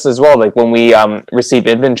said this as well. Like when we receive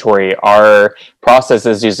inventory, our process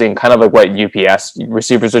is using kind of like what UPS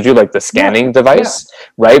receivers would do, like the scanning device,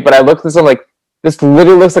 right? But I looked at this, I'm like, this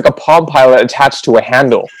literally looks like a Palm Pilot attached to a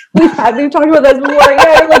handle. We've talked about this before.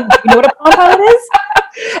 Yeah, like, you know what a Palm Pilot is?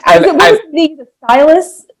 And the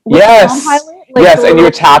stylus? Yes, like yes, and you're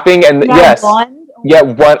tapping, and yes, you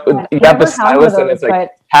have the stylus, and it's like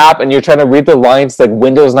tap, and you're trying to read the lines like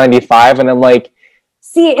Windows 95, and I'm like,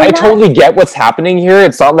 see, I totally get what's happening here.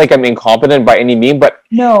 It's not like I'm incompetent by any means, but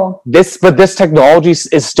this technology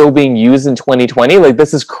is still being used in 2020. Like,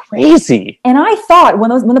 this is crazy. And I thought when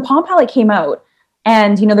the Palm Pilot came out,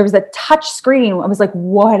 and you know there was a touch screen, I was like,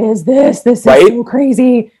 "What is this? This is so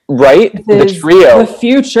crazy!" Right? The Treo, the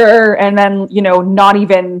future, and then you know, not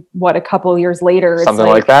even a couple years later, something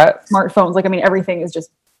like that. Smartphones, like I mean, everything is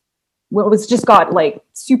just. Well, it was just got like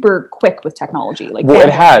super quick with technology. Like, well, it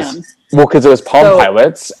has. Well, because it was Palm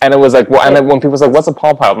Pilots, and it was like, well, and then when people was like, "What's a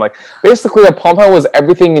Palm Pilot?" I'm like, basically, a Palm Pilot was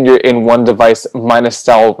everything in one device minus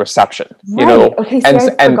cell reception. You know, okay,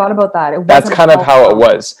 I forgot about that. That's kind of how it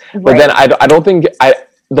was. But then I don't think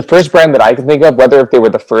the first brand that I can think of, whether if they were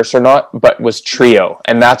the first or not, but was Treo,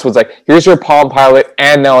 and that's what's like, here's your Palm Pilot,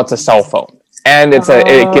 and now it's a cell phone. And it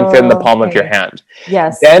can fit in the palm of your hand.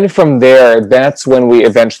 Yes. Then from there, that's when we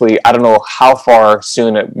eventually, I don't know how far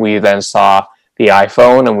soon we then saw the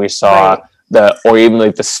iPhone, and we saw or even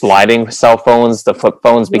like the sliding cell phones, the flip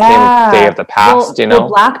phones became day of the past. You know,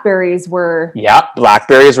 Blackberries were. Yeah,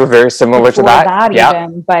 Blackberries were very similar to that.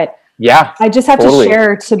 Even, but I just have to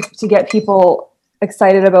share to get people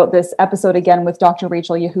excited about this episode again with Dr.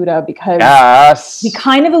 Rachel Yehuda, because we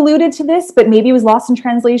kind of alluded to this, but maybe it was lost in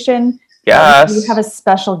translation. Yes. We have a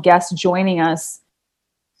special guest joining us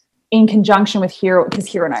in conjunction with Hero, because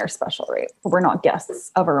Hero and I are special, right? But we're not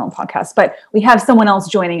guests of our own podcast, but we have someone else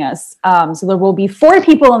joining us. So there will be 4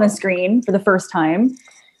 people on the screen for the first time.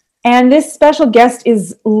 And this special guest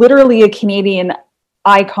is literally a Canadian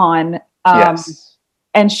icon. Yes.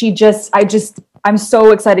 And I'm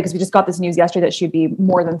so excited because we just got this news yesterday that she'd be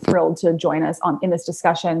more than thrilled to join us in this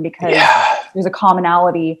discussion, because there's a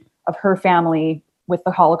commonality of her family with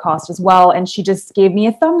the Holocaust as well. And she just gave me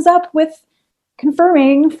a thumbs up with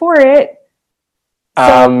confirming for it.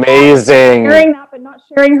 So amazing. Sharing that, but not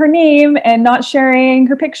sharing her name and not sharing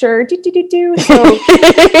her picture. So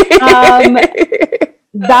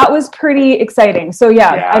that was pretty exciting. So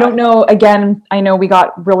I don't know. Again, I know we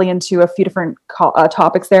got really into a few different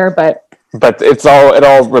topics there, but it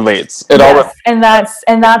all relates. And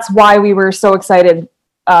that's why we were so excited.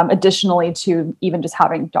 Additionally to even just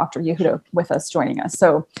having Dr. Yehuda with us joining us.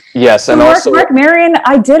 So yes, and Mark, also Mark Marion,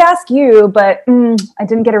 I did ask you, but I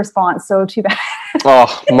didn't get a response, so too bad.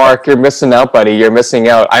 Oh, Mark, you're missing out, buddy. You're missing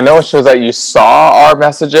out. I know it shows that you saw our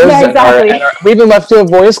messages. Yeah, exactly. We even left you a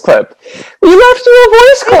voice clip.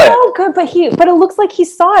 Oh, good, but it looks like he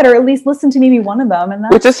saw it, or at least listened to maybe one of them, and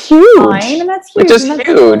that's which is huge. Fine, and that's huge. Which is huge.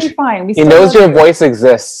 Totally fine. He knows your voice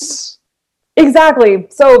exists. Exactly.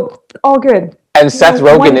 So all good. And Seth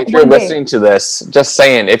Rogen, if you're listening to this, just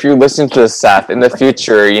saying, if you're listening to this, Seth, in the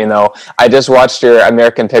future, you know, I just watched your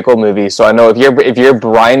American Pickle movie, so I know if you're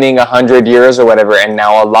brining 100 years or whatever, and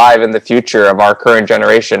now alive in the future of our current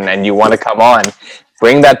generation, and you want to come on,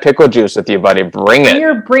 bring that pickle juice with you, buddy. Bring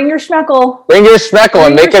it. Bring your schmeckle. Bring your schmeckle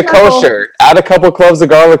and make it kosher. Add a couple cloves of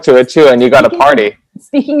garlic to it too, and you got a party.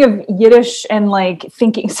 Speaking of Yiddish and like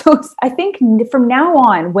thinking, so I think from now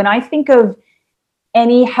on, when I think of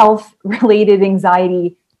any health-related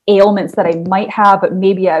anxiety ailments that I might have, but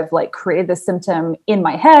maybe I've like created this symptom in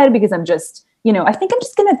my head because I'm just, you know, I think I'm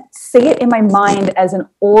just going to say it in my mind as an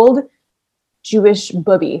old Jewish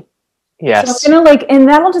booby. Yes. So I'm gonna and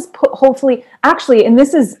that'll just hopefully, actually, and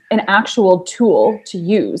this is an actual tool to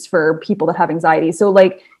use for people that have anxiety. So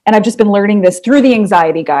and I've just been learning this through the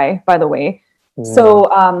anxiety guy, by the way. So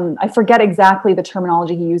I forget exactly the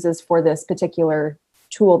terminology he uses for this particular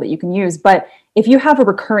tool that you can use. But if you have a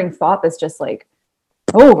recurring thought that's just like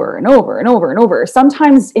over and over and over and over,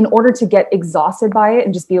 sometimes in order to get exhausted by it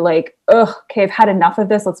and just be like, ugh, okay, I've had enough of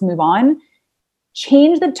this, let's move on.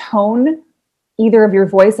 Change the tone, either of your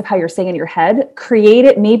voice, of how you're saying in your head, create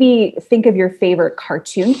it. Maybe think of your favorite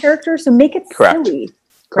cartoon character. So make it silly,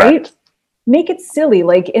 right? Make it silly.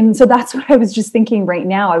 Like, and so that's what I was just thinking right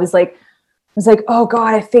now. I was like, oh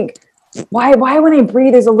God, I think why when I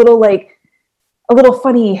breathe, there's a little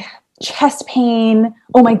funny chest pain.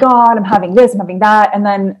 Oh my God, I'm having this, I'm having that. And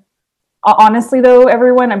then honestly though,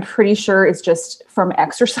 everyone, I'm pretty sure it's just from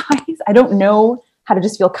exercise. I don't know how to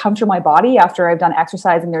just feel comfortable in my body after I've done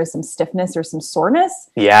exercise and there's some stiffness or some soreness.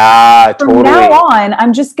 Yeah, totally. From now on,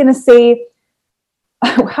 I'm just going to say,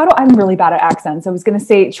 I'm really bad at accents. I was going to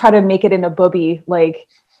say, try to make it in a booby, like,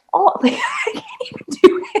 I can't even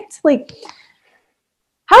do it. Like,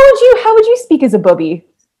 how would you speak as a booby?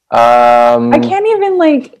 I can't even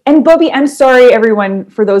and booby, I'm sorry, everyone,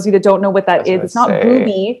 for those of you that don't know what that is. It's not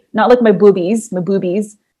booby, not like my boobies.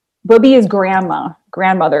 Booby is grandmother.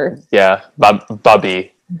 Yeah,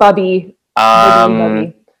 bubby. Bubby.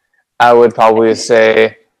 I would probably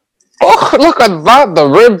say, oh, look at that, the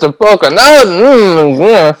ribs are broken.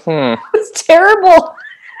 It's terrible.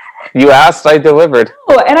 You asked, I delivered.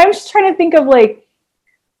 Oh, and I'm just trying to think of oi,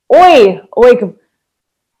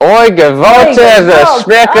 gewolte ze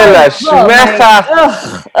schmeckele schmecha.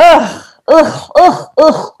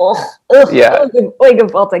 Yeah. Oi,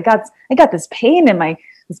 gewolte. I got this pain in my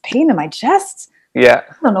chest. Yeah.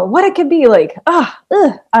 I don't know what it could be like. I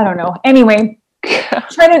don't know. Anyway,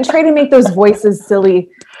 try to make those voices silly.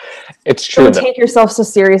 It's true. Don't take yourself so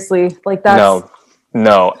seriously. Like that's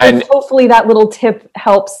no. And hopefully that little tip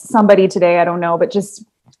helps somebody today. I don't know, but just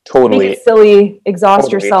totally make it silly,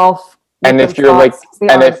 exhaust yourself. And if you're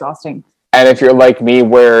exhausting. And if you're like me,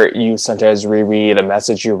 where you sometimes reread a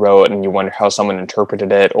message you wrote and you wonder how someone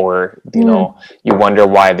interpreted it, or you know, you wonder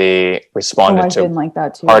why they responded to like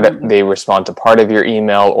that too. they respond to part of your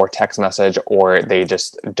email or text message, or they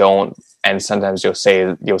just don't. And sometimes you'll see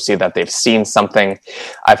that they've seen something.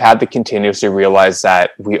 I've had to continuously realize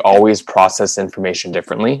that we always process information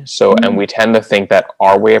differently. So, and we tend to think that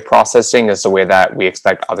our way of processing is the way that we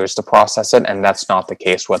expect others to process it. And that's not the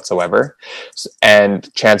case whatsoever. And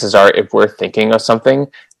chances are, if we're thinking of something,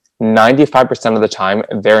 95% of the time,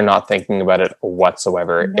 they're not thinking about it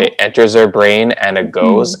whatsoever. Nope. It enters their brain and it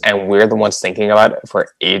goes, and we're the ones thinking about it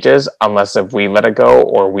for ages, unless if we let it go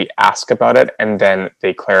or we ask about it, and then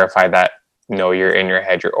they clarify that, no, you're in your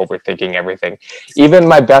head, you're overthinking everything. Even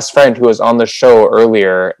my best friend who was on the show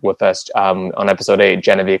earlier with us on episode 8,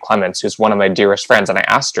 Genevieve Clements, who's one of my dearest friends, and I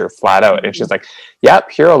asked her flat out, and she's like,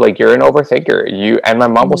 yep, Hero, like, you're an overthinker. And my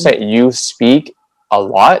mom will say, you speak a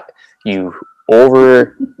lot, you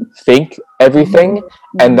overthink everything,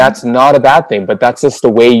 and that's not a bad thing, but that's just the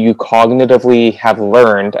way you cognitively have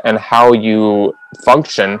learned and how you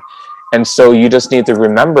function. And so you just need to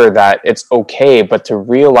remember that it's okay, but to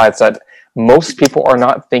realize that most people are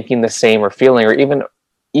not thinking the same or feeling or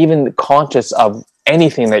even conscious of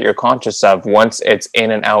anything that you're conscious of once it's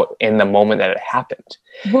in and out in the moment that it happened.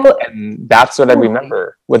 Well, and that's what I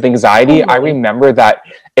remember with anxiety. I remember that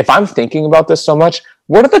if I'm thinking about this so much,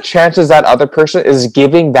 what are the chances that other person is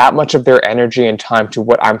giving that much of their energy and time to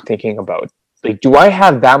what I'm thinking about? Like, do I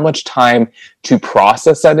have that much time to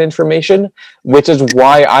process that information? Which is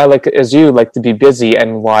why I like to be busy,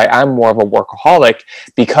 and why I'm more of a workaholic,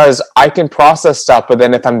 because I can process stuff, but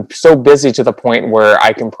then if I'm so busy to the point where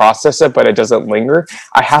I can process it, but it doesn't linger,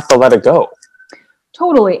 I have to let it go.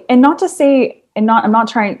 Totally. And not to say, I'm not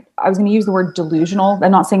trying, I was going to use the word delusional.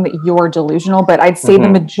 I'm not saying that you're delusional, but I'd say the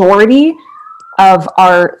majority of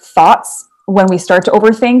our thoughts when we start to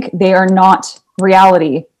overthink, they are not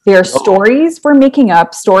reality. They are stories we're making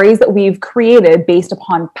up, stories that we've created based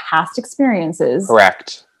upon past experiences.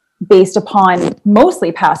 Correct. Based upon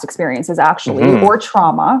mostly past experiences, actually, or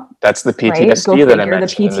trauma. That's the PTSD that I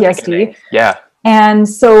mentioned. The PTSD. Yeah. And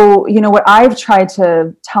so, what I've tried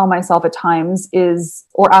to tell myself at times is,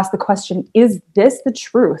 or ask the question, is this the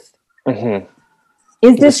truth?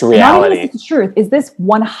 Is this reality? Is this the truth? Is this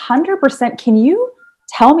 100%? Can you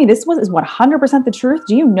tell me this is 100% the truth?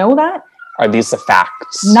 Do you know that? Are these the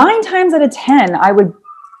facts? 9 times out of 10, I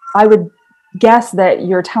would guess that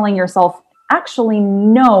you're telling yourself, actually,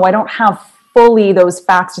 no, I don't have fully those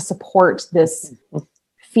facts to support this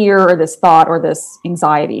fear or this thought or this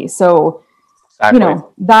anxiety. So,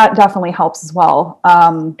 that definitely helps as well.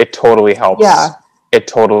 It totally helps. Yeah. It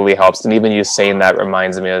totally helps. And even you saying that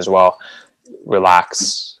reminds me as well.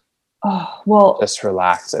 Relax. Oh, well. Just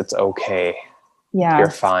relax. It's okay. Yeah. You're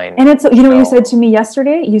fine. And it's, what you said to me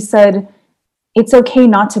yesterday? You said, it's okay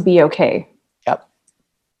not to be okay. Yep.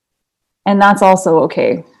 And that's also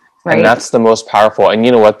okay. Right. And that's the most powerful. And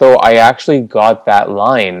you know what, though? I actually got that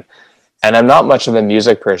line, and I'm not much of a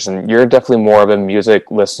music person. You're definitely more of a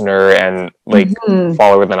music listener and like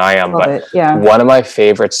follower than I am. But one of my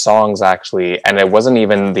favorite songs, actually, and it wasn't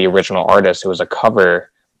even the original artist, it was a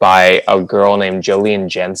cover by a girl named Jillian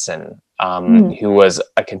Jensen, who was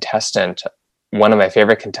a contestant, one of my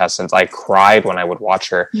favorite contestants. I cried when I would watch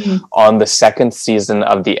her on the second season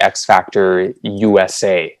of the X Factor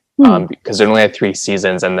USA. Because it only had 3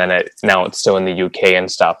 seasons, and then now it's still in the UK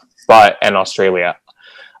and stuff, and Australia.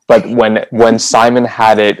 But when Simon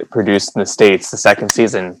had it produced in the States, the second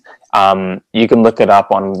season, you can look it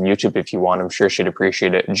up on YouTube if you want. I'm sure she'd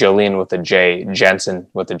appreciate it. Jillian with a J, Jensen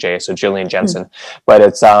with a J, so Jillian Jensen. But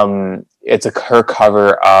it's her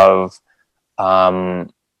cover of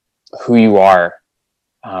 "Who You Are"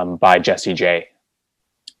 by Jessie J.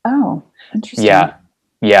 Oh, interesting.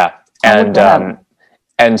 Yeah,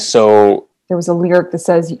 and so there was a lyric that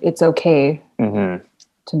says it's okay to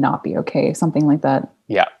not be okay, something like that.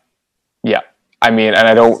 Yeah. I mean, and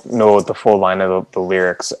I don't know the full line of the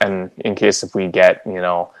lyrics, and in case if we get, I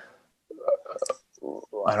don't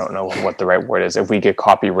know what the right word is, if we get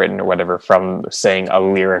copywritten or whatever from saying a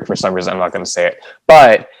lyric for some reason, I'm not going to say it.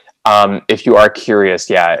 But if you are curious,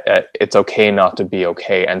 it's okay not to be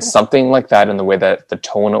okay. And something like that, in the way that the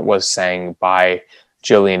tone it was sang by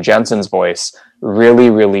Jillian Jensen's voice, really,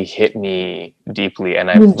 really hit me deeply. And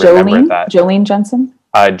I remember that. Jillian Jensen?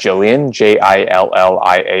 Jillian,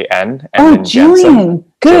 Jillian. Oh, Jillian.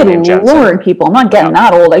 Good Jillian Lord, people. I'm not getting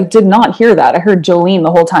that old. I did not hear that. I heard Jolene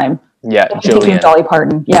the whole time. Yeah, Jillian. Dolly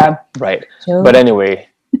Parton. Yeah. Right. Jillian. But anyway,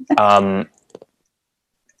 when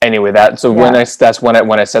I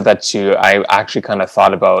said that to you, I actually kind of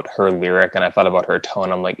thought about her lyric, and I thought about her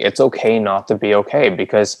tone. I'm like, it's okay not to be okay,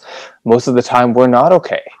 because most of the time we're not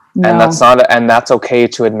okay. No. And that's okay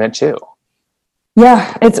to admit too.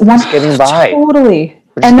 Yeah, it's just getting by. Totally.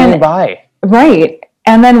 We're just getting by. Right.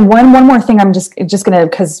 And then one more thing, I'm just gonna,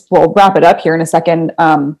 because we'll wrap it up here in a second.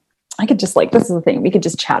 I could just this is the thing, we could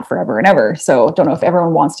just chat forever and ever. So don't know if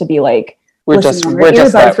everyone wants to be like, we're just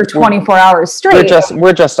for 24 hours straight.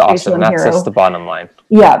 We're just awesome. That's the bottom line.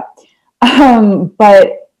 Yeah.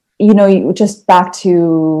 But just back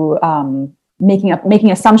to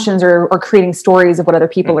making assumptions or creating stories of what other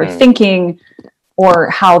people are thinking, or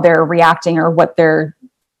how they're reacting, or what their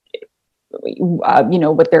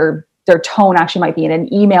what their tone actually might be in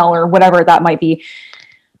an email or whatever that might be.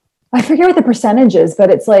 I forget what the percentage is, but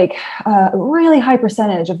it's like a really high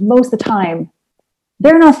percentage of most of the time,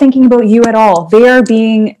 they're not thinking about you at all. They are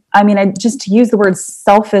being, just to use the word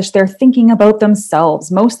selfish, they're thinking about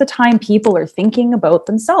themselves. Most of the time, people are thinking about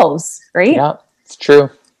themselves, right? Yeah, it's true.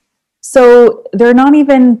 So they're not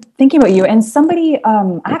even thinking about you. And somebody,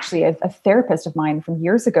 actually a therapist of mine from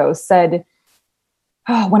years ago said,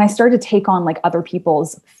 when I started to take on other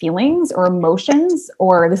people's feelings or emotions,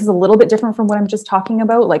 or this is a little bit different from what I'm just talking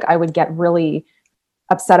about, I would get really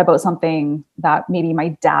upset about something that maybe my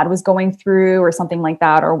dad was going through or something like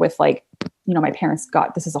that, or with my parents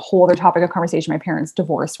this is a whole other topic of conversation. My parents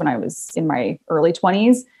divorced when I was in my early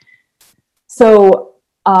 20s. So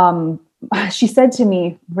she said to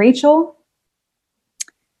me, Rachel,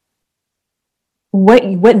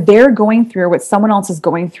 what they're going through, what someone else is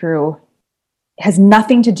going through, has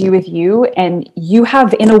nothing to do with you. And you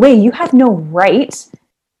have, in a way, you have no right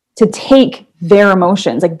to take their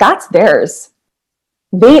emotions. That's theirs.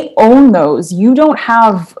 They own those. You don't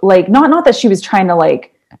have not that she was trying to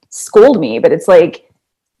scold me, but it's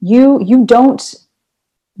you don't,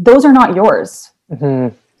 those are not yours.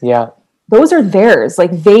 Mm-hmm. Yeah. Those are theirs.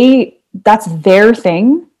 That's their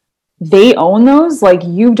thing. They own those.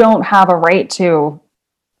 You don't have a right to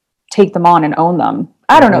take them on and own them.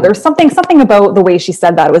 I don't know. There's something about the way she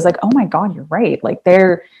said that. It was oh my God, you're right.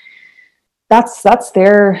 That's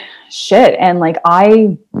their shit. And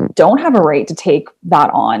I don't have a right to take that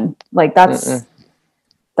on. That's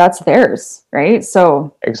theirs. Right.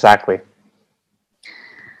 So exactly.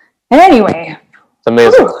 Anyway. It's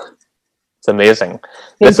amazing. Whew. It's amazing.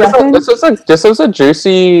 This was a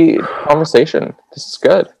juicy conversation. This is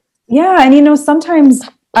good. Yeah. And sometimes,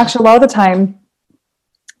 actually a lot of the time,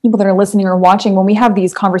 people that are listening or watching, when we have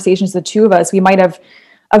these conversations, the two of us, we might have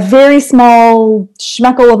a very small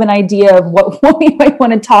schmeckle of an idea of what we might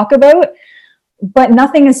want to talk about, but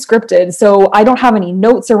nothing is scripted. So I don't have any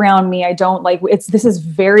notes around me. I don't this is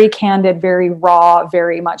very candid, very raw,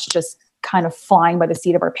 very much just kind of flying by the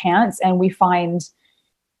seat of our pants. And we find,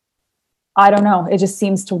 I don't know, it just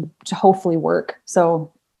seems to hopefully work.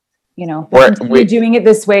 So, we're doing it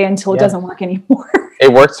this way until it doesn't work anymore.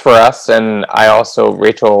 it works for us. And I also,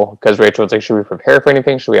 because Rachel's like, should we prepare for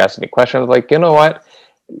anything? Should we ask any questions? Like, you know what?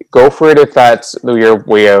 Go for it if that's your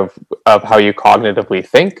way of how you cognitively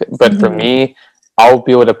think. But for me, I'll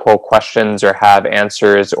be able to pull questions or have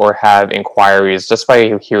answers or have inquiries just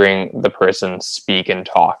by hearing the person speak and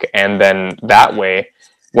talk. And then that way,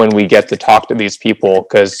 when we get to talk to these people,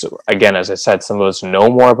 because again, as I said, some of us know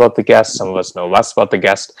more about the guest, some of us know less about the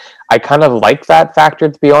guest. I kind of like that factor,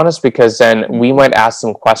 to be honest, because then we might ask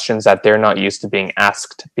some questions that they're not used to being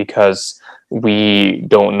asked because we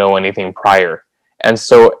don't know anything prior. And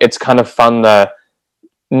so it's kind of fun to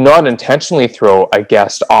not intentionally throw a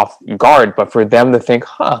guest off guard, but for them to think,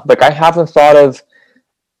 like, I haven't thought of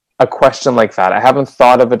a question like that. I haven't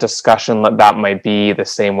thought of a discussion that might be the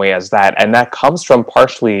same way as that. And that comes from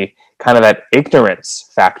partially kind of that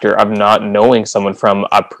ignorance factor of not knowing someone from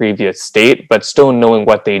a previous state, but still knowing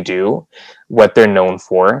what they do, what they're known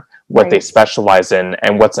for, what they specialize in,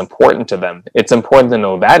 and what's important to them. It's important to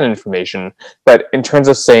know that information. But in terms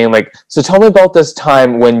of saying, like, so tell me about this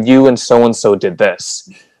time when you and so did this,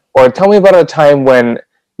 or tell me about a time when,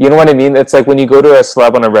 you know what I mean? It's like when you go to a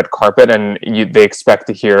celeb on a red carpet and they expect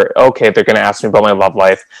to hear, okay, they're going to ask me about my love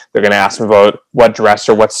life. They're going to ask me about what dress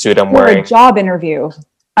or what suit I'm wearing. A job interview.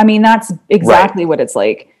 I mean, that's exactly what it's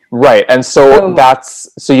like. Right. And so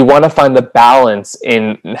so you want to find the balance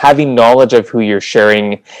in having knowledge of who you're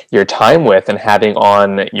sharing your time with and having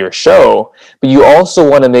on your show. But you also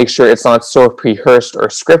want to make sure it's not so rehearsed or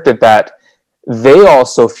scripted that they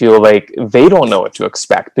also feel like they don't know what to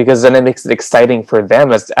expect, because then it makes it exciting for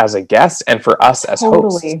them as a guest and for us as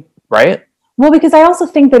hosts. Right? Well, because I also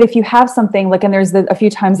think that if you have something like, and there's a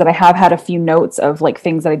few times that I have had a few notes of like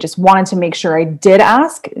things that I just wanted to make sure I did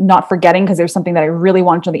ask, not forgetting because there's something that I really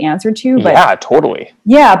wanted to know the answer to. But yeah, totally.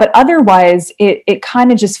 Yeah, but otherwise it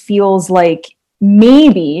kind of just feels like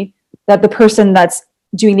maybe that the person that's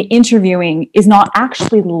doing the interviewing is not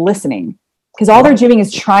actually listening, because all they're doing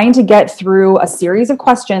is trying to get through a series of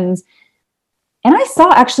questions. And I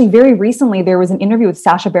saw actually very recently, there was an interview with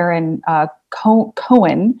Sacha Baron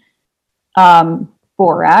Cohen,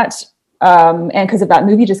 Borat, and because of that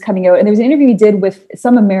movie just coming out, and there was an interview he did with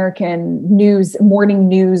some American morning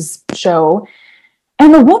news show,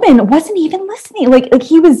 and the woman wasn't even listening. Like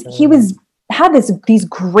he had these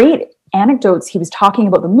great anecdotes. He was talking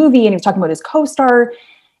about the movie and he was talking about his co-star,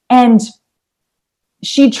 and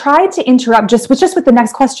she tried to interrupt just with the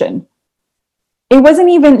next question. She wasn't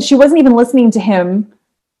even listening to him,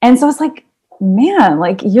 and so it's like, man,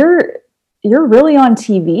 like you're really on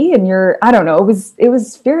TV and I don't know, it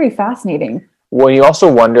was very fascinating. Well, you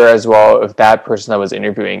also wonder as well if that person that was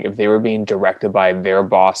interviewing, if they were being directed by their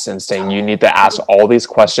boss and saying, you need to ask all these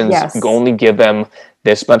questions, only give them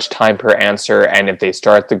this much time per answer, and if they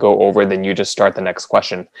start to go over, then you just start the next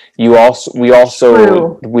question. We also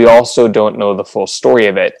don't know the full story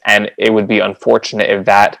of it, and it would be unfortunate if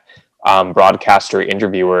that broadcaster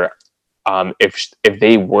interviewer, if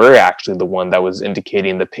they were actually the one that was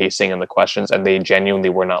indicating the pacing and the questions, and they genuinely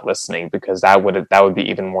were not listening, because that would be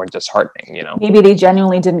even more disheartening. You know, maybe they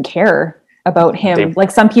genuinely didn't care about him. Like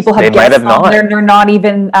some people have guests on there they're not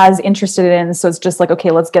even as interested in, so it's just like, okay,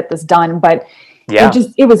 let's get this done. But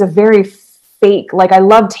it was a very fake. Like I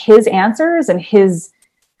loved his answers and because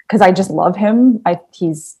I just love him.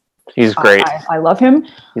 He's great. I love him.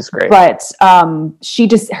 He's great. But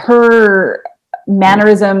her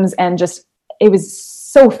mannerisms and just, it was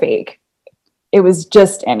so fake. It was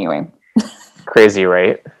just, anyway. Crazy,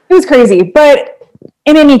 right? It was crazy. But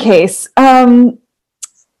in any case,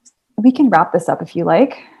 we can wrap this up if you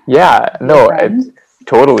like. Yeah, no,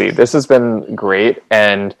 totally. This has been great.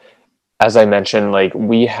 And as I mentioned, like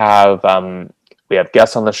we have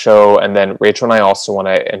guests on the show, and then Rachel and I also want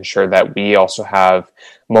to ensure that we also have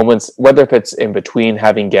moments, whether if it's in between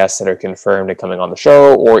having guests that are confirmed and coming on the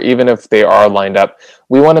show, or even if they are lined up,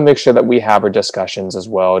 we want to make sure that we have our discussions as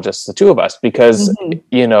well, just the two of us, because,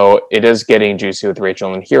 you know, it is getting juicy with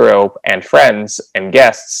Rachel and Hero and friends and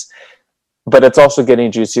guests, but it's also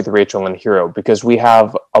getting juicy with Rachel and Hero because we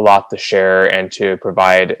have a lot to share and to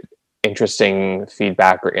provide interesting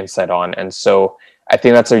feedback or insight on. And so I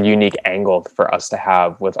think that's a unique angle for us to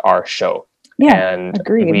have with our show. Yeah, and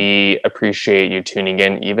agreed. We appreciate you tuning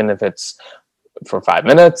in, even if it's for 5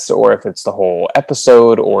 minutes or if it's the whole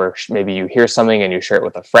episode, or maybe you hear something and you share it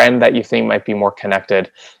with a friend that you think might be more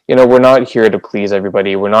connected. You know, we're not here to please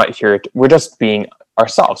everybody. We're just being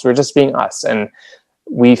ourselves. We're just being us. And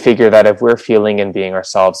we figure that if we're feeling and being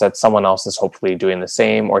ourselves, that someone else is hopefully doing the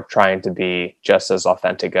same or trying to be just as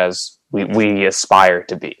authentic as we aspire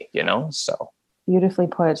to be, you know? So beautifully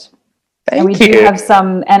put. And we do have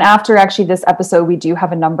some, and after actually this episode, we do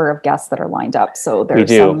have a number of guests that are lined up. So there's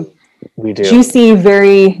some juicy,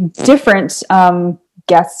 very different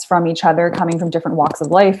guests from each other, coming from different walks of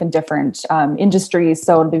life and different industries.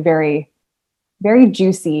 So it'll be very, very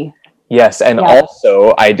juicy. Yes, and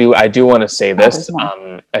also I do want to say this.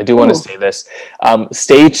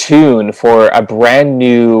 Stay tuned for a brand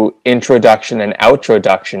new introduction and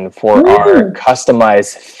outroduction for our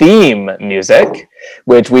customized theme music,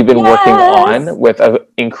 which we've been working on with an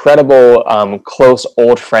incredible close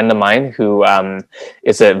old friend of mine who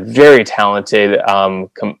is a very talented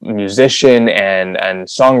musician and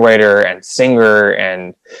songwriter and singer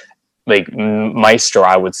and like maestro,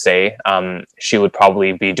 I would say. She would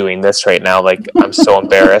probably be doing this right now. Like, I'm so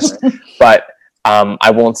embarrassed, but I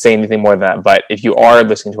won't say anything more than that. But if you are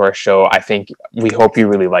listening to our show, we hope you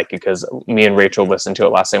really like it, because me and Rachel listened to it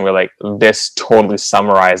last time. We're like, this totally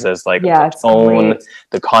summarizes like the tone,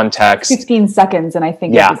 the context. 15 seconds, and I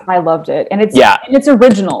think I loved it, and it's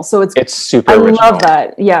original, so it's super original. I love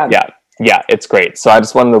that. Yeah, it's great. So I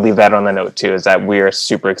just wanted to leave that on the note too, is that we are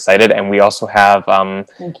super excited, and we also have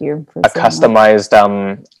thank you for a customized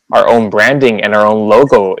our own branding and our own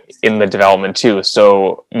logo in the development too.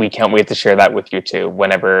 So we can't wait to share that with you too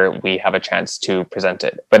whenever we have a chance to present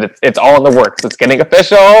it. But it's all in the works. It's getting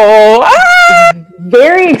official.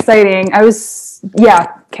 Very exciting.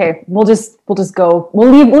 Okay. We'll just go.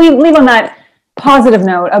 We'll leave on that positive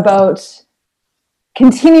note about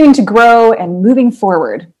continuing to grow and moving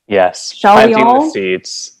forward. Yes. Shall we all? The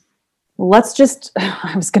seeds. Let's just,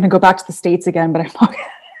 I was going to go back to the States again, but I'm not.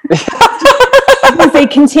 I was going to say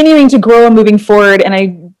continuing to grow and moving forward.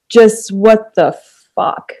 And what the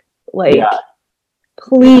fuck? Like,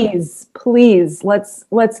 please, let's,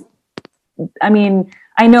 I mean,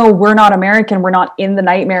 I know we're not American. We're not in the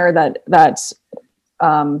nightmare that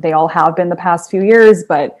they all have been the past few years,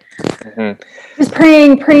 but just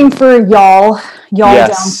praying for y'all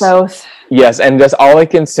down south. Yes, and that's all I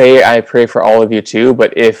can say. I pray for all of you too,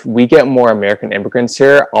 but if we get more American immigrants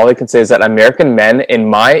here, all I can say is that American men, in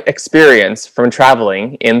my experience from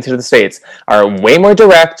traveling into the States, are way more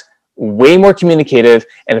direct, way more communicative,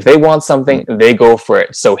 and if they want something, they go for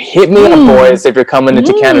it. So hit me up, boys, if you're coming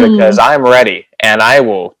into Canada, because I'm ready, and I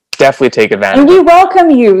will definitely take advantage. And we welcome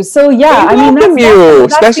you. So yeah, welcome you,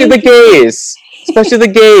 especially the gays. Especially the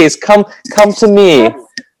gays. Come to me.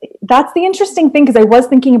 That's the interesting thing, because I was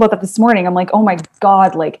thinking about that this morning. I'm like, oh my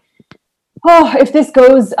God, like, if this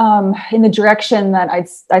goes in the direction that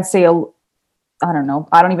I'd say, I don't know.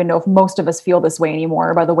 I don't even know if most of us feel this way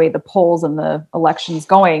anymore by the way the polls and the election's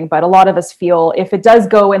going, but a lot of us feel if it does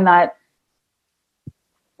go in that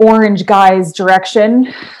orange guy's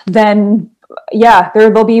direction, then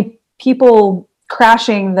there'll be people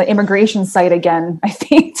crashing the immigration site again, I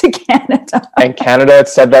think, to Canada. And Canada had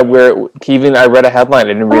said that I read a headline, I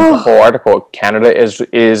didn't read the whole article. Canada is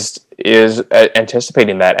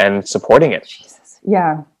anticipating that and supporting it. Jesus.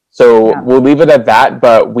 Yeah. So we'll leave it at that,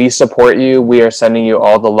 but we support you. We are sending you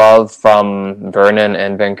all the love from Vernon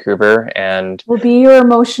and Vancouver, and we'll be your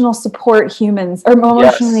emotional support humans, or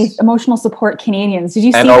emotional support Canadians. Did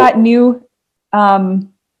you see that new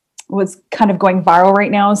was kind of going viral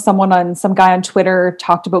right now? Some guy on Twitter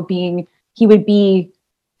talked about he would be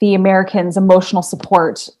the Americans' emotional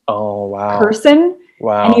support person.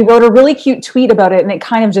 Wow. And he wrote a really cute tweet about it, and it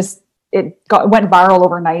kind of just went viral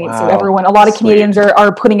overnight. Wow. So a lot of Canadians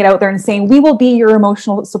are putting it out there and saying, we will be your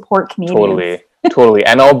emotional support Canadians. Totally.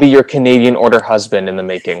 And I'll be your Canadian order husband in the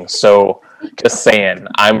making. So just saying,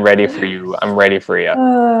 I'm ready for you. I'm ready for you.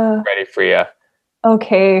 Ready for you.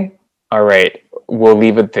 Okay. All right. We'll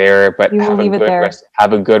leave it there, but have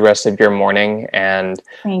a good rest of your morning, and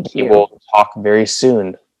thank you. We will talk very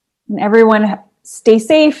soon. And everyone, stay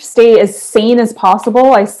safe, stay as sane as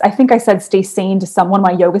possible. I think I said stay sane to one of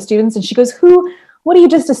my yoga students, and she goes, what are you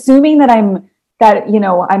just assuming that I'm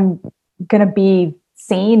going to be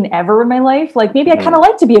sane ever in my life? Like, maybe I kind of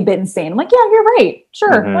like to be a bit insane. I'm like, yeah, you're right.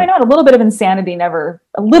 Sure. Why not? A little bit of insanity never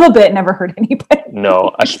hurt anybody.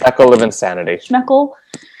 No, a speckle of insanity. Schmeckle.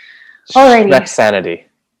 Alrighty. Sanity.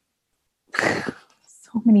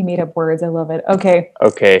 So many made up words. I love it.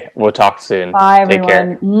 Okay. We'll talk soon. Bye, Take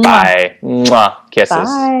everyone. Care. Bye. Mwah. Kisses.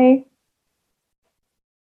 Bye.